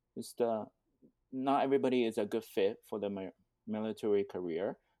them, just not everybody is a good fit for the military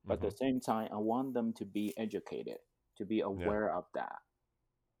career, but at Hmm. the same time, I want them to be educated, to be Yeah, aware of that.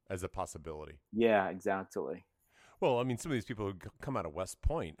 as a possibility. Yeah, exactly. Well, I mean, some of these people who come out of West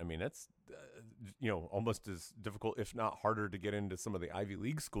Point, I mean, that's almost as difficult, if not harder, to get into some of the Ivy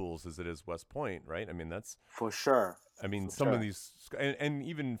League schools as it is West Point, right? I mean, For sure. I mean, For some of sure. these, and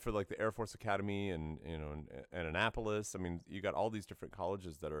even for like the Air Force Academy and and Annapolis. I mean, you got all these different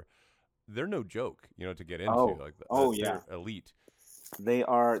colleges they're no joke, to get into. Oh, Like oh yeah. they're elite.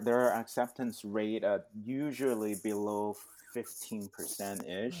 Their acceptance rate usually below 15% Right,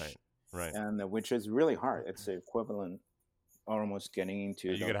 ish, right. and which is really hard. It's the equivalent almost getting Yeah, into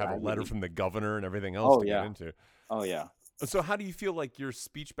you got those to have a Ivy letter League. from the governor and everything else Oh to get yeah. into. Oh yeah. So, how do you feel like your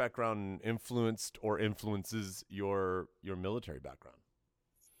speech background influenced or influences your military background?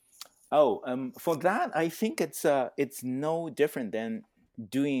 Oh, for that, I think it's no different than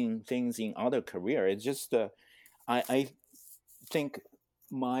doing things in other career. It's just I think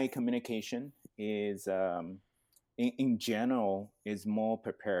my communication is in general is more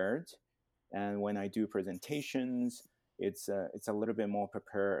prepared, and when I do presentations, it's a little bit more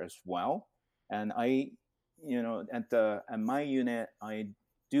prepared as well. And at my unit, I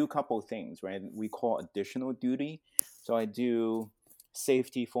do a couple things, right? We call additional duty. So I do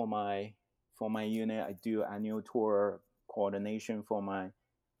safety for my unit. I do annual tour coordination for my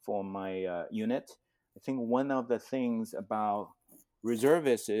unit. I think one of the things about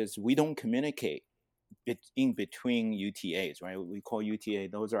reservists is we don't communicate in between UTAs, right? We call UTA,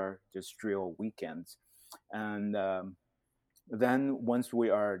 those are just drill weekends. And then once we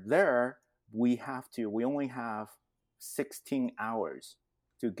are there, we only have 16 hours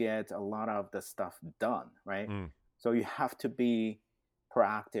to get a lot of the stuff done, right? Mm. So you have to be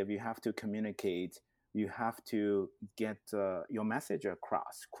proactive, you have to communicate, you have to get your message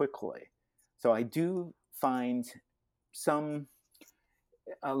across quickly. So I do find some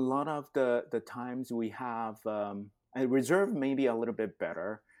a lot of the times we have a reserve maybe a little bit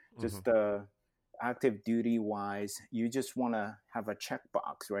better, Hmm. just active duty wise, you just want to have a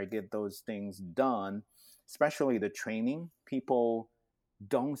checkbox, right? Get those things done, especially the training. People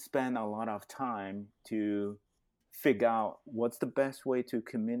don't spend a lot of time to figure out what's the best way to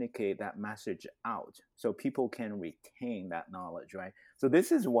communicate that message out so people can retain that knowledge, right? So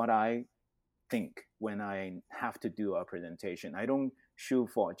this is what I think when I have to do a presentation. I don't shoot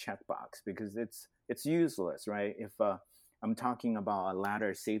for a checkbox because it's useless, right? If I'm talking about a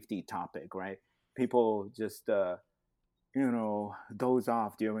ladder safety topic, right? People just doze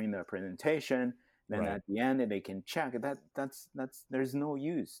off during the presentation. Then Right. at the end, they can check that's there's no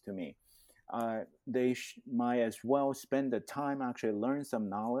use to me. They might as well spend the time actually learn some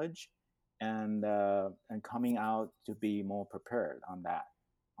knowledge, and coming out to be more prepared on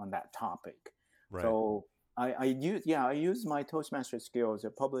that topic. Right. So I use my Toastmaster skills,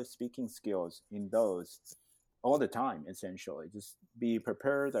 public speaking skills in those all the time. Essentially, just be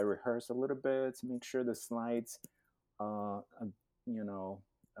prepared. I rehearse a little bit to make sure the slides, you know,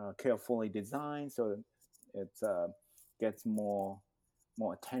 carefully designed so it gets more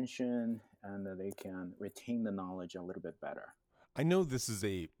attention, and they can retain the knowledge a little bit better. I know this is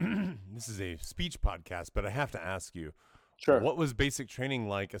a this is a speech podcast, but I have to ask you, Sure. what was basic training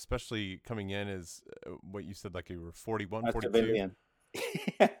like, especially coming in as what you said, like you were 41, A 42? civilian.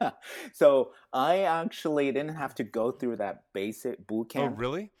 Yeah. So I actually didn't have to go through that basic boot Oh, camp.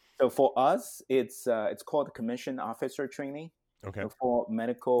 really? So for us, it's called commissioned officer training. Okay. So for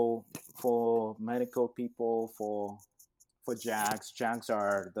medical people, for JAGs. JAGs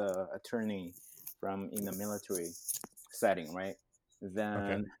are the attorney from in the military setting, right?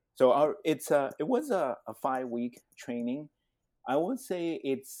 Then so it was a 5 week training. I would say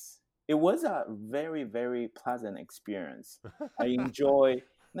it was a very, very pleasant experience. I enjoy.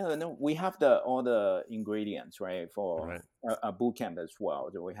 No, we have all the ingredients, right, for Right. a boot camp as well.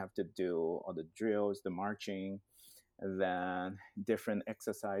 So we have to do all the drills, the marching, and then different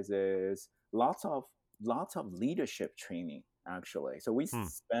exercises, lots of leadership training actually. So we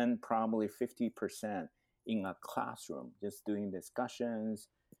spend probably 50% in a classroom just doing discussions,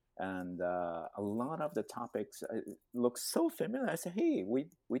 and a lot of the topics look so familiar. I say, hey,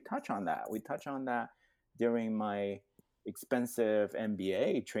 we touch on that. We touch on that during my expensive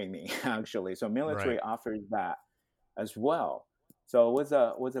MBA training, actually. So military Right. offers that as well. So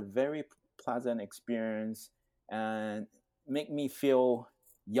it was a very pleasant experience, and make me feel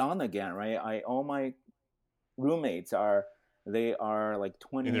young again, right? I all my roommates they are like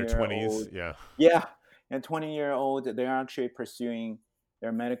In their 20-year 20s, old. yeah. Yeah, and 20-year old, they're actually pursuing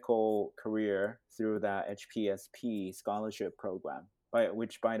their medical career through that HPSP scholarship program.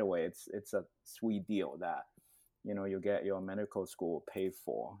 Which, by the way, it's a sweet deal that you get your medical school paid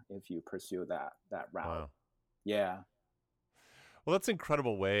for if you pursue that route. Wow. Yeah. Well, that's an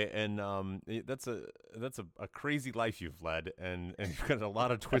incredible way, and that's a crazy life you've led, and you've got a lot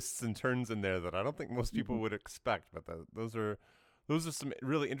of twists and turns in there that I don't think most people would expect. But those are some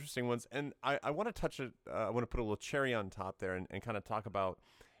really interesting ones, and I want to touch it. I want to put a little cherry on top there, and kind of talk about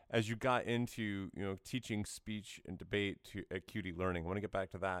as you got into teaching speech and debate at QD Learning. I want to get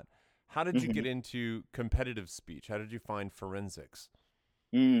back to that. How did you get into competitive speech? How did you find forensics?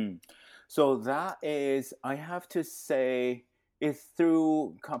 So that is, I have to say, it's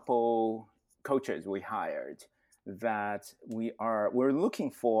through a couple coaches we hired that we're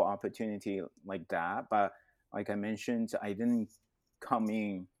looking for opportunity like that. But like I mentioned, I didn't come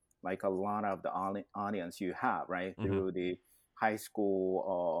in like a lot of the audience you have, right, through the high school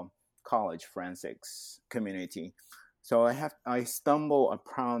or college forensics community. So I stumble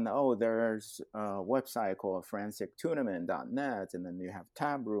upon, there's a website called forensictournament.net, and then you have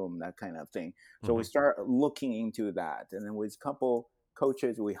tab room, that kind of thing. So we start looking into that, and then with a couple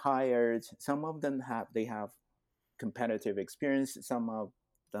coaches we hired, some of them have competitive experience, some of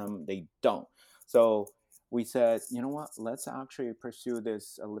them they don't. So we said, you know what, let's actually pursue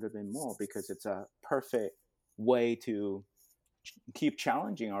this a little bit more, because it's a perfect way to keep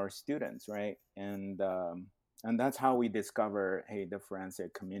challenging our students, right? And that's how we discover, hey, the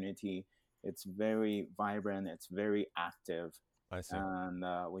forensic community, it's very vibrant, it's very active. I see. And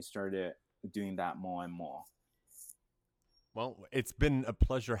we started doing that more and more. Well, it's been a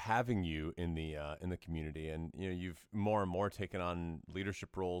pleasure having you in the community, and you've more and more taken on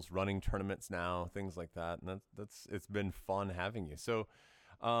leadership roles, running tournaments now, things like that, and it's been fun having you. So,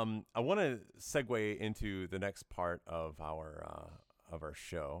 I want to segue into the next part of our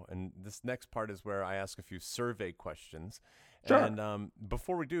show, and this next part is where I ask a few survey questions. Sure. And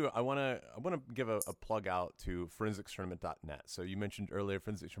before we do, I want to give a plug out to ForensicsTournament.net. So you mentioned earlier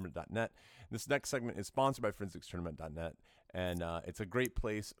ForensicsTournament.net. This next segment is sponsored by ForensicsTournament.net, and it's a great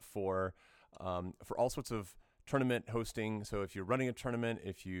place for all sorts of tournament hosting. So if you're running a tournament,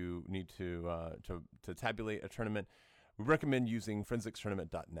 if you need to tabulate a tournament, we recommend using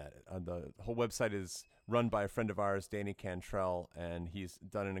ForensicsTournament.net. The whole website is run by a friend of ours, Danny Cantrell, and he's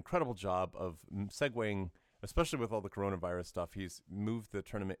done an incredible job of segueing, especially with all the coronavirus stuff. He's moved the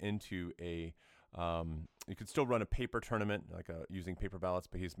tournament into you could still run a paper tournament, using paper ballots,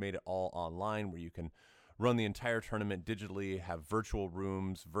 but he's made it all online, where you can run the entire tournament digitally, have virtual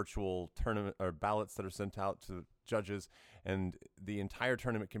rooms, virtual tournament or ballots that are sent out to judges, and the entire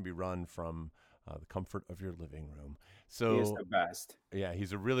tournament can be run from the comfort of your living room. He is So, the best. yeah,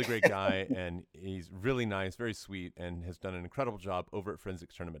 he's a really great guy, and he's really nice, very sweet, and has done an incredible job over at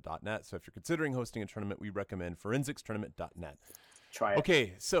ForensicsTournament.net. So if you're considering hosting a tournament, we recommend ForensicsTournament.net. Try it.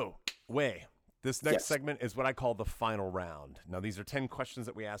 Okay, so, Wei, this next Yes. segment is what I call the final round. Now, these are 10 questions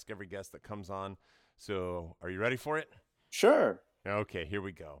that we ask every guest that comes on. So are you ready for it? Sure. Okay, here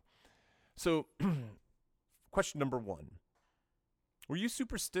we go. So, question number 1. Were you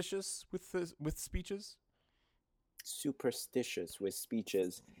superstitious with speeches? Superstitious with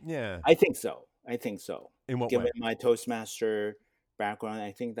speeches. Yeah. I think so. In what Given way? my Toastmaster background,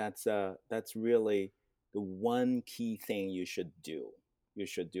 I think that's really the one key thing you should do.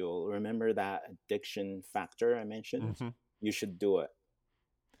 Remember that addiction factor I mentioned? Mhm. You should do it.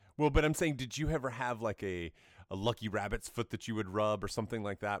 Well, but I'm saying, did you ever have like a lucky rabbit's foot that you would rub or something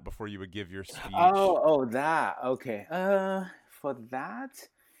like that before you would give your speech? Oh, that. Okay. For that,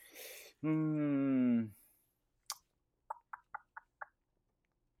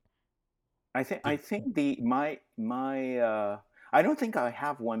 I think I don't think I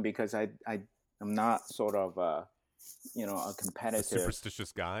have one because I'm not sort of a A competitive.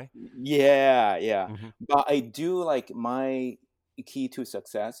 superstitious guy? Yeah. Mhm. But I do like my key to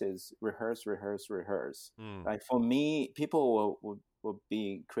success is rehearse. Mm. Like for me, people will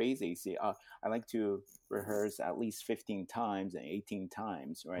be crazy. See, I like to rehearse at least 15 times and 18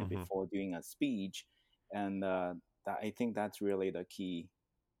 times, right, Mhm. before doing a speech, and I think that's really the key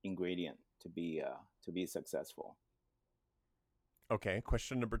ingredient to be successful. Okay,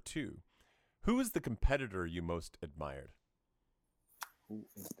 question number 2. Who is the competitor you most admired? Who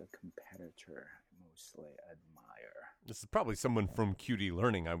is the competitor I mostly admire? This is probably someone from QD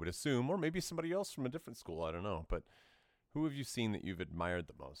Learning, I would assume, or maybe somebody else from a different school. I don't know. But who have you seen that you've admired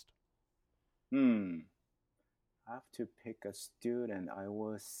the most? I have to pick a student. I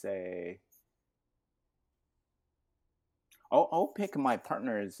will say I'll pick my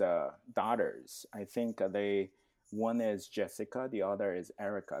partner's daughters. I think one is Jessica, the other is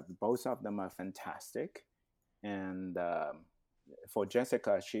Erica. Both of them are fantastic. And for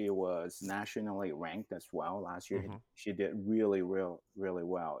Jessica, she was nationally ranked as well last year. Mhm. She did really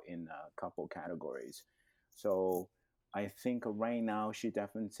well in a couple categories. So I think right now she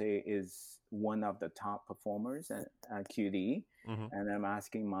definitely is one of the top performers at QD. Mhm. And I'm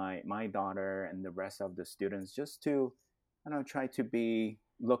asking my daughter and the rest of the students just to try to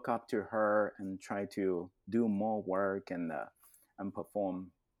look up to her and try to do more work and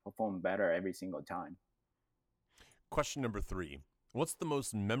perform better every single time. Question number 3. What's the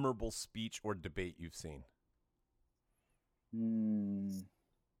most memorable speech or debate you've seen?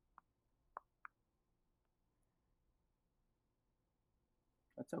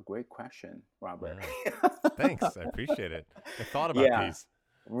 That's a great question, Robert. Yeah. Thanks. I appreciate it. I thought about these.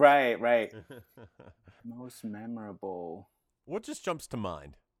 Right. Most memorable. What just jumps to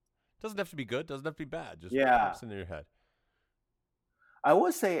mind? Doesn't have to be good. Doesn't have to be bad. Just Yeah. pops into your head. I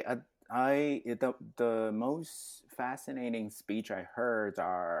would say the most fascinating speech I heard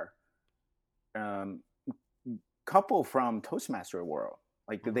are couple from Toastmaster World.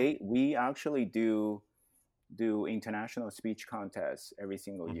 Like we actually do international speech contests every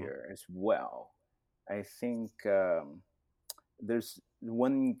single year as well. I think there's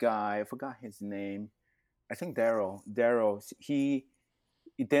one guy, I forgot his name. I think Daryl. He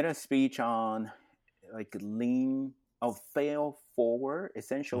did a speech on like fail forward.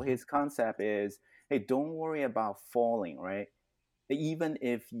 Essentially, his concept is, hey, don't worry about falling, right? Even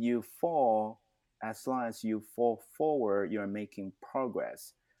if you fall, as long as you fall forward, you're making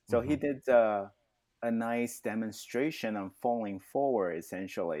progress. So he did a nice demonstration on falling forward,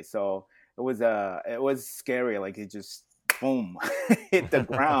 essentially. So it was scary, like it just boom hit the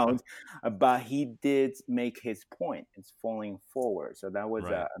ground, but he did make his point. It's falling forward. So that was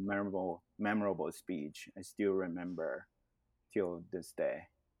Right. a memorable speech. I still remember till this day.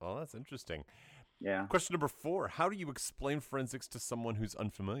 Well, that's interesting. Yeah. Question number 4. How do you explain forensics to someone who's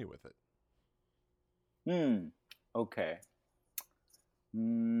unfamiliar with it? Okay.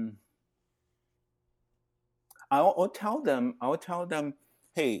 I'll tell them,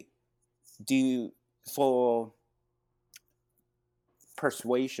 hey, for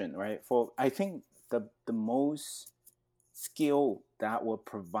persuasion, right? I think the most skill that will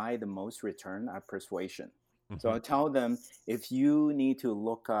provide the most return are persuasion. So I tell them, if you need to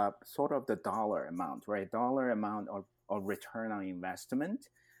look up sort of the dollar amount, right? Dollar amount or return on investment,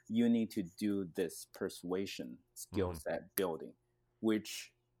 you need to do this persuasion skill set building,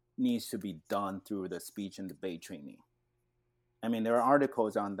 which needs to be done through the speech and debate training. I mean, there are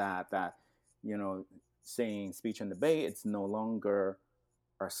articles on that saying speech and debate, it's no longer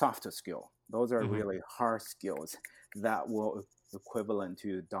a softer skill. Those are Hmm. really hard skills that will equivalent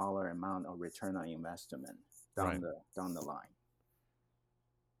to dollar amount of return on investment Right. down the line.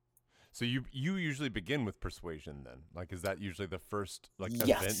 So you usually begin with persuasion then? Like, is that usually the first like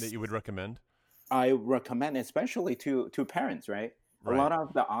event that Yes, you would recommend? I recommend, especially to parents, right? A Right. lot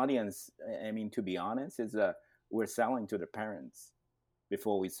of the audience, I mean, to be honest, is we're selling to the parents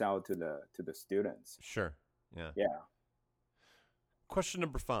before we sell to the students. Sure. Yeah. Yeah, Question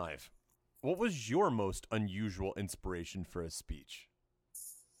number 5. What was your most unusual inspiration for a speech?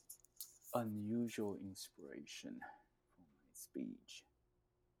 unusual inspiration for my speech.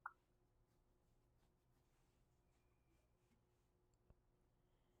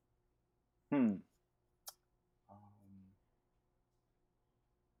 Hmm. Um,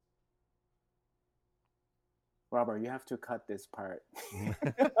 Robert, you have to cut this part.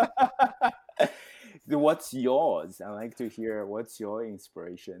 What's yours? I like to hear what's your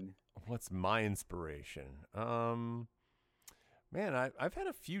inspiration. What's my inspiration? Man, I've had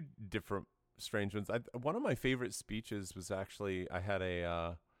a few different strange ones. One of my favorite speeches was actually I had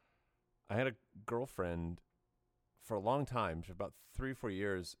a girlfriend for a long time, for about 3 or 4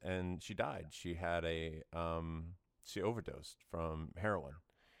 years, and she died. She had she overdosed from heroin,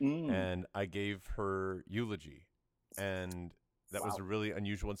 Mm, and I gave her eulogy, and that was wow. a really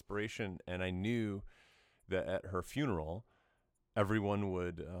unusual inspiration. And I knew that at her funeral, everyone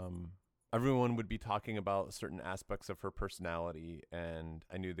would everyone would be talking about certain aspects of her personality, and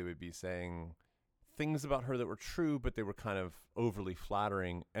I knew they would be saying things about her that were true, but they were kind of overly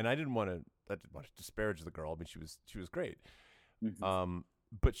flattering. And I didn't want to disparage the girl. I mean, she was great, Hmm. um,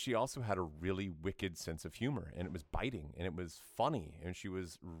 but she also had a really wicked sense of humor, and it was biting, and it was funny, and she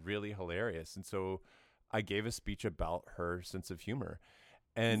was really hilarious. And so I gave a speech about her sense of humor,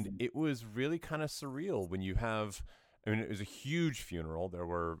 and Hmm. it was really kind of surreal when you have. I mean, it was a huge funeral. There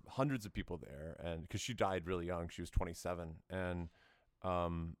were hundreds of people there, and because she died really young, she was 27, and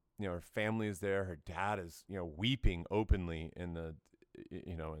her family is there. Her dad is, weeping openly in the,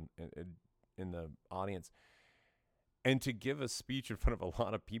 in the audience, and to give a speech in front of a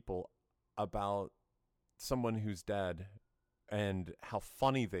lot of people about someone who's dead and how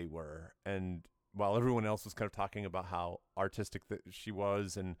funny they were, and while everyone else was kind of talking about how artistic that she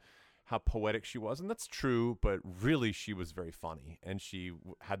was and how poetic she was, and that's true, but really she was very funny, and she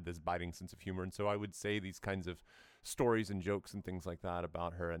had this biting sense of humor. And so I would say these kinds of stories and jokes and things like that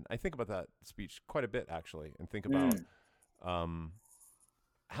about her, and I think about that speech quite a bit actually, and think about Mm, um,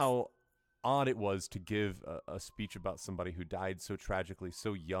 how odd it was to give a speech about somebody who died so tragically,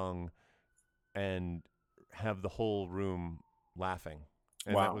 so young, and have the whole room laughing.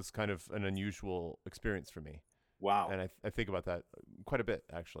 And that wow. was kind of an unusual experience for me. Wow. And I think about that quite a bit,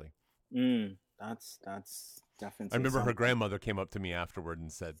 actually. That's I definitely remember her something. grandmother came up to me afterward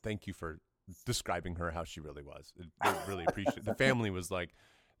and said, "Thank you for describing her how she really was." They really appreciate it. The family was like,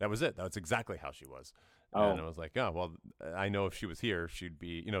 that was it. That's exactly how she was. And I Oh, was like, oh, well, I know if she was here, she'd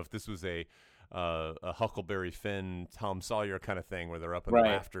be, if this was a Huckleberry Finn, Tom Sawyer kind of thing where they're up in the right.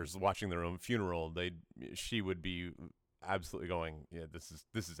 rafters watching their own funeral, she would be absolutely going, yeah, this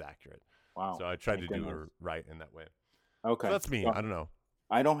is accurate. Wow. So I tried My to do goodness. her right in that way. So Okay. that's me. Well, I don't know.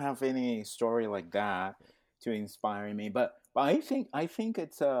 I don't have any story like that to inspire me, but I think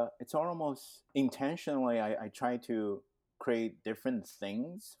it's almost intentionally I try to create different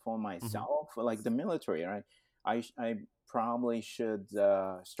things for Hmm. myself, like the military, right? I probably should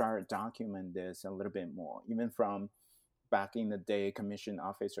start document this a little bit more, even from back in the day, commission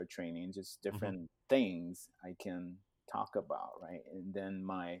officer training, just Hmm. different things I can talk about, right? And then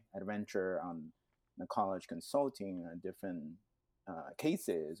my adventure on the college consulting, different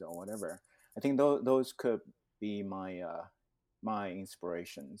cases or whatever. I think those could be my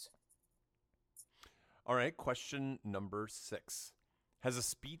inspirations. All right. Question number 6. Has a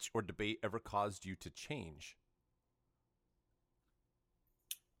speech or debate ever caused you to change?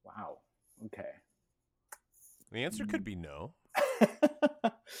 Wow. Okay. The answer could Mm. be no.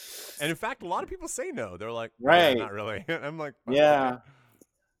 And in fact, a lot of people say no. They're like, yeah, Right. not really. I'm like, well, okay. Yeah.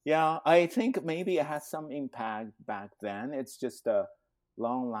 Yeah, I think maybe it has some impact back then. It's just a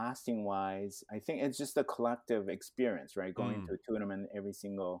long lasting wise. I think it's just a collective experience, right? Going Mm, to a tournament every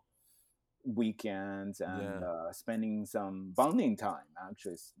single weekend and yeah. spending some bonding time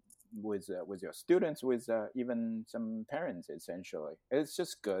actually with your students, with even some parents. Essentially, it's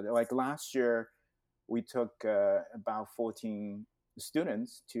just good. Like last year, we took about 14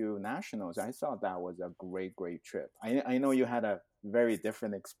 students to nationals. I thought that was a great trip. I know you had a very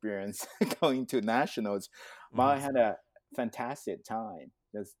different experience going to nationals, but Hmm. I had a fantastic time.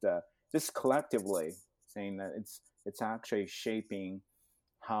 Just collectively saying that it's actually shaping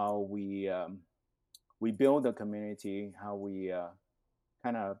how we build a community, how we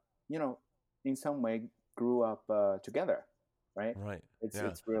kind of, in some way grew up together, right? Right. It's Yeah.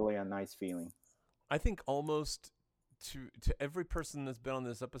 it's really a nice feeling. I think almost to every person that's been on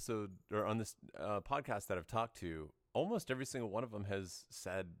this episode or on this podcast that I've talked to, almost every single one of them has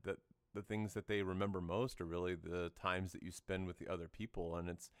said that the things that they remember most are really the times that you spend with the other people, and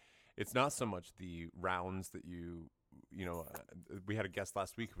it's not so much the rounds that we had a guest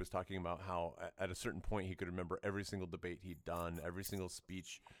last week who was talking about how at a certain point he could remember every single debate he'd done, every single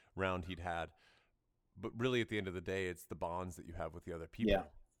speech round he'd had, but really at the end of the day, it's the bonds that you have with the other Yeah,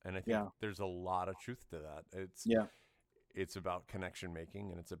 people. And I think yeah, there's a lot of truth to that. yeah, It's about connection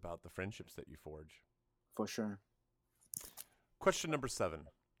making, and it's about the friendships that you forge. for sure. Question number 7.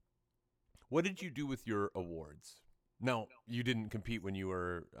 What did you do with your awards? Now, you didn't compete when you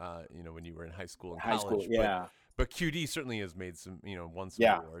were, when you were in high school and High school, college, yeah, but QD certainly has made some, won some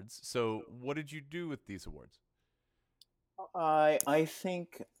yeah. awards. So, what did you do with these awards? I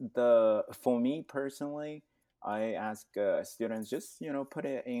think the for me personally, I ask students just put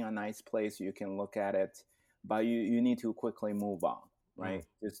it in a nice place you can look at it, but you need to quickly move on, Mm, right?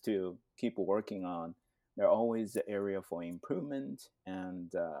 Just to keep working on. There are always the area for improvement,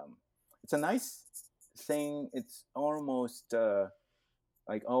 and it's a nice thing. It's almost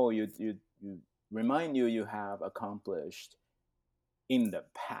like, oh, you remind you have accomplished in the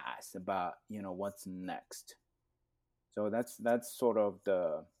past, but what's next. So that's sort of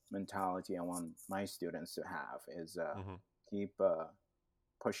the mentality I want my students to have is hmm keep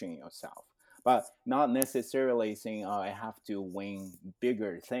pushing yourself, but not necessarily saying, oh, I have to win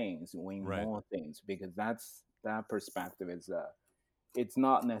bigger things, win Right. more things, because that perspective is it's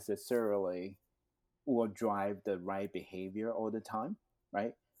not necessarily will drive the right behavior all the time,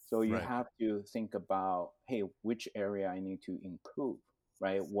 right? So you Right. have to think about, hey, which area I need to improve,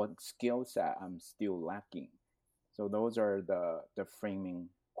 right? What skill set I'm still lacking. So those are the framing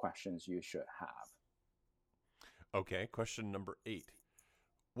questions you should have. Okay. Question number 8.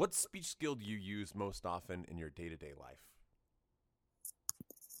 What speech skill do you use most often in your day to day life?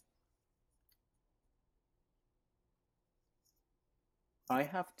 I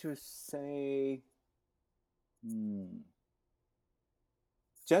have to say, hmm,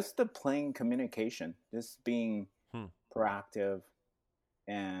 just the plain communication, just being Hmm. proactive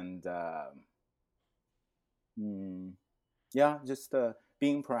and hmm, yeah, just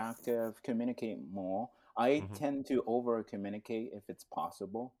being proactive, communicate more. I hmm tend to over communicate if it's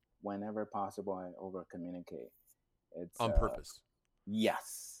possible. Whenever possible, I over communicate. It's On purpose.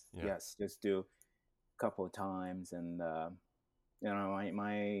 yes, Yeah. yes, just do a couple of times, and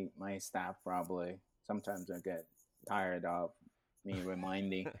my staff probably sometimes I get tired of me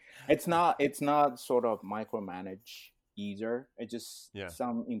reminding. It's not sort of micromanage either. It's just Yeah.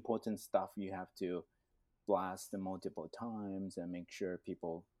 some important stuff you have to blast multiple times and make sure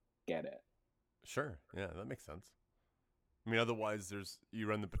people get it. Sure. Yeah, that makes sense. I mean, otherwise, you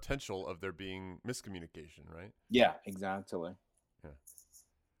run the potential of there being miscommunication, right? Yeah, exactly. Yeah.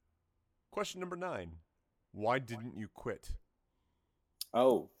 Question number 9. Why didn't you quit?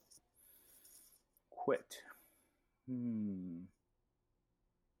 Oh, quit. Hmm.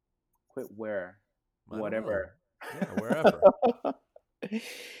 Quit where? I don't know. Whatever. Yeah, wherever.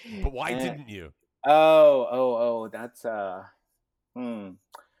 But why and didn't you? oh, that's hmm.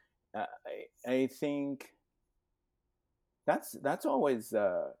 I think that's always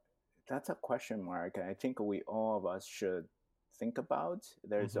that's a question mark. I think we all of us should think about.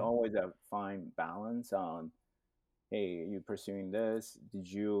 There's hmm always a fine balance on, hey, you pursuing this?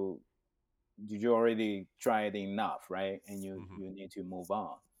 Did you already try it enough, right? And you hmm you need to move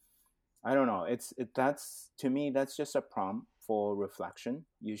on. I don't know. That's to me that's just a prompt for reflection.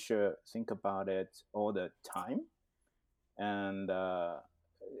 You should think about it all the time. And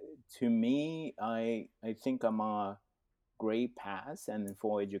to me, I think I'm a great path, and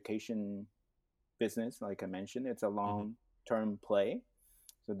for education business, like I mentioned, it's a hmm long term play.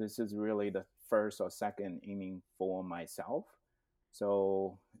 So this is really the first or second inning for myself.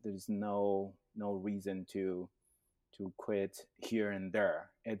 So there's no reason to quit here and there.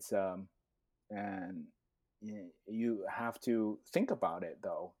 It's and you have to think about it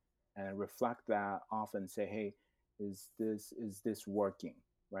though, and reflect that often. Say, hey, is this working?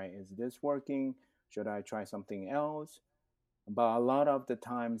 Right? Is this working? Should I try something else? But a lot of the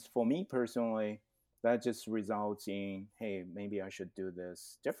times, for me personally, that just results in, hey, maybe I should do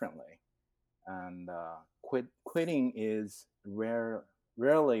this differently. And quitting is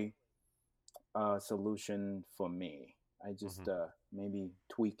rarely a solution for me. I just hmm maybe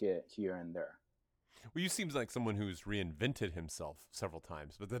tweak it here and there. Well, you seem like someone who's reinvented himself several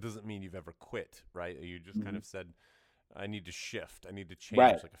times, but that doesn't mean you've ever quit, right? You just kind of said, I need to shift. I need to change,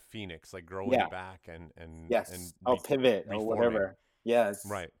 Right. like a phoenix, like growing Yeah. back and Yes. Oh, pivot or reforming. whatever. Yes.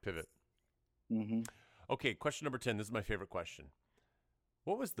 Right, pivot. Mm-hmm. Okay, question number 10. This is my favorite question.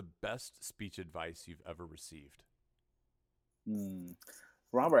 What was the best speech advice you've ever received?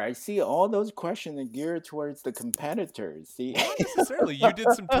 Robert, I see all those questions are geared towards the competitors. See, Not necessarily. You did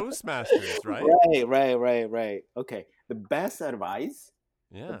some Toastmasters, right? Right. Okay. The best advice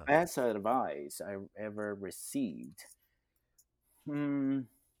Yeah. I ever received. Trying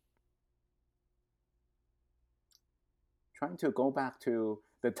to go back to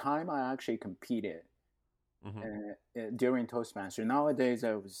the time I actually competed during Toastmaster. Nowadays,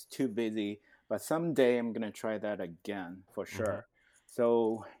 I was too busy, but someday I'm going to try that again for sure.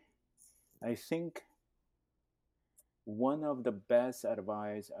 So I think one of the best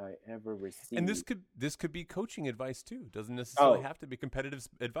advice I ever received. And this could be coaching advice too. It doesn't necessarily have to be competitive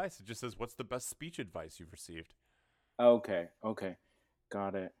advice. It just says, what's the best speech advice you've received? Okay.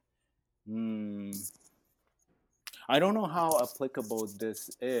 Got it. I don't know how applicable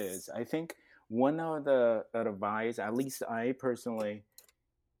this is. I think one of the advice, at least I personally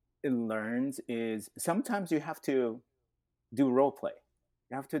learned, is sometimes you have to do role play.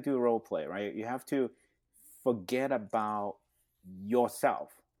 You have to do role play, right? You have to forget about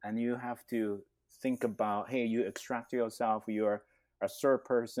yourself and you have to think about, hey, you extract yourself, you're a third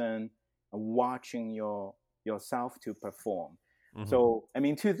person watching yourself to perform. So, I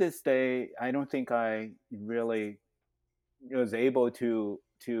mean, to this day, I don't think I really was able to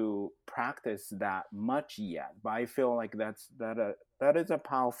practice that much yet, but I feel like that is a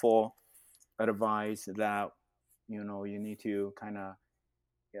powerful advice that, you know, you need to kind of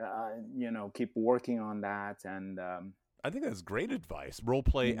keep working on that. And I think that's great advice. Role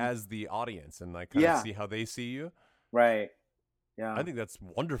play as the audience and like kind of see how they see you. Right. Yeah. I think that's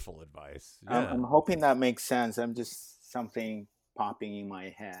wonderful advice. Yeah. I'm hoping that makes sense. I'm just something popping in my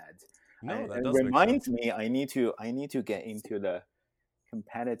head. No, that it does reminds me I need to get into the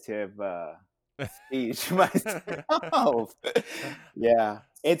competitive speech myself. Yeah.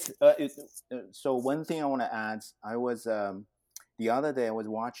 It's so one thing I want to add, I was the other day I was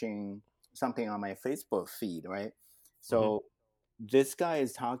watching something on my Facebook feed, right? So this guy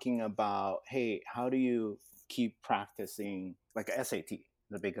is talking about, hey, how do you keep practicing like SAT?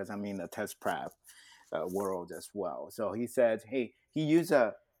 Because I'm in the test prep world as well. So he said, hey, he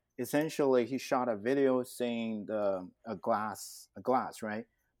shot a video saying a glass, right?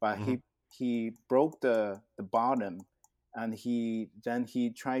 But he broke the bottom, and he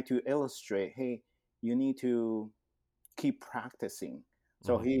tried to illustrate, hey, you need to keep practicing.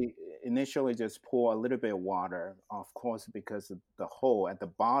 So he initially just poured a little bit of water, of course, because of the hole at the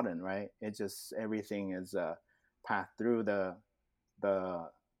bottom, right? It just, everything is passed through the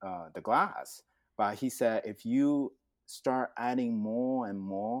glass. But he said, if you start adding more and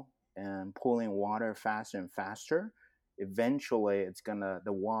more and pulling water faster and faster, eventually the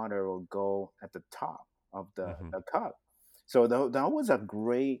water will go at the top of the cup. So that was a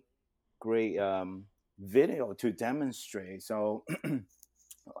great video to demonstrate. So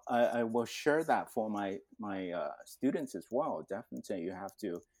I will share that for my students as well. Definitely, you have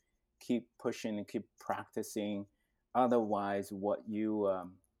to keep pushing and keep practicing. Otherwise, what you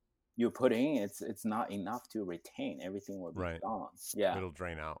put in, it's not enough to retain. Everything will be gone. Yeah, it'll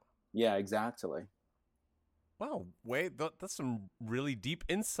drain out. Yeah, exactly. Wow, Wei, that's some really deep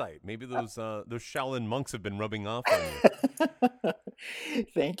insight. Maybe those Shaolin monks have been rubbing off on you.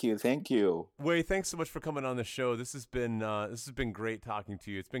 Thank you. Wei, thanks so much for coming on the show. This has been great talking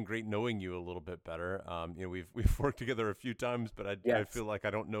to you. It's been great knowing you a little bit better. We've worked together a few times, but I feel like I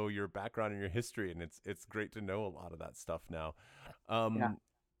don't know your background and your history, and it's great to know a lot of that stuff now.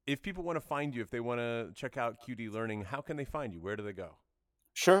 If people want to find you, if they want to check out QD Learning, how can they find you? Where do they go?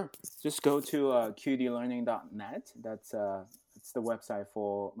 Sure. Just go to qdlearning.net. That's the website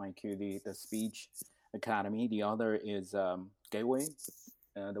for my QD, the Speech Academy. The other is Gateway.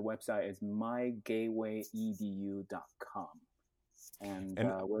 The website is mygatewayedu.com. And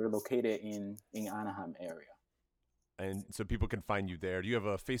we're located in Anaheim area. And so people can find you there. Do you have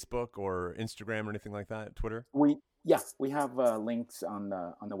a Facebook or Instagram or anything like that? Twitter? We have links on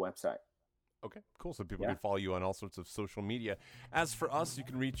the website. Okay, cool. So people can follow you on all sorts of social media. As for us, you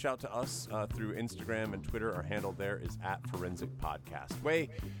can reach out to us through Instagram and Twitter. Our handle there is @ForensicPodcast. Wei,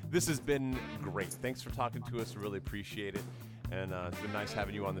 this has been great. Thanks for talking to us. Really appreciate it. And it's been nice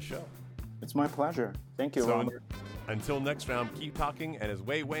having you on the show. It's my pleasure. Thank you, Robert. Until next round, keep talking. And as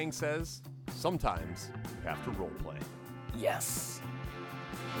Wei Wang says, sometimes you have to role play. Yes.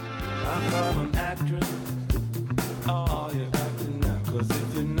 I call them actors. All you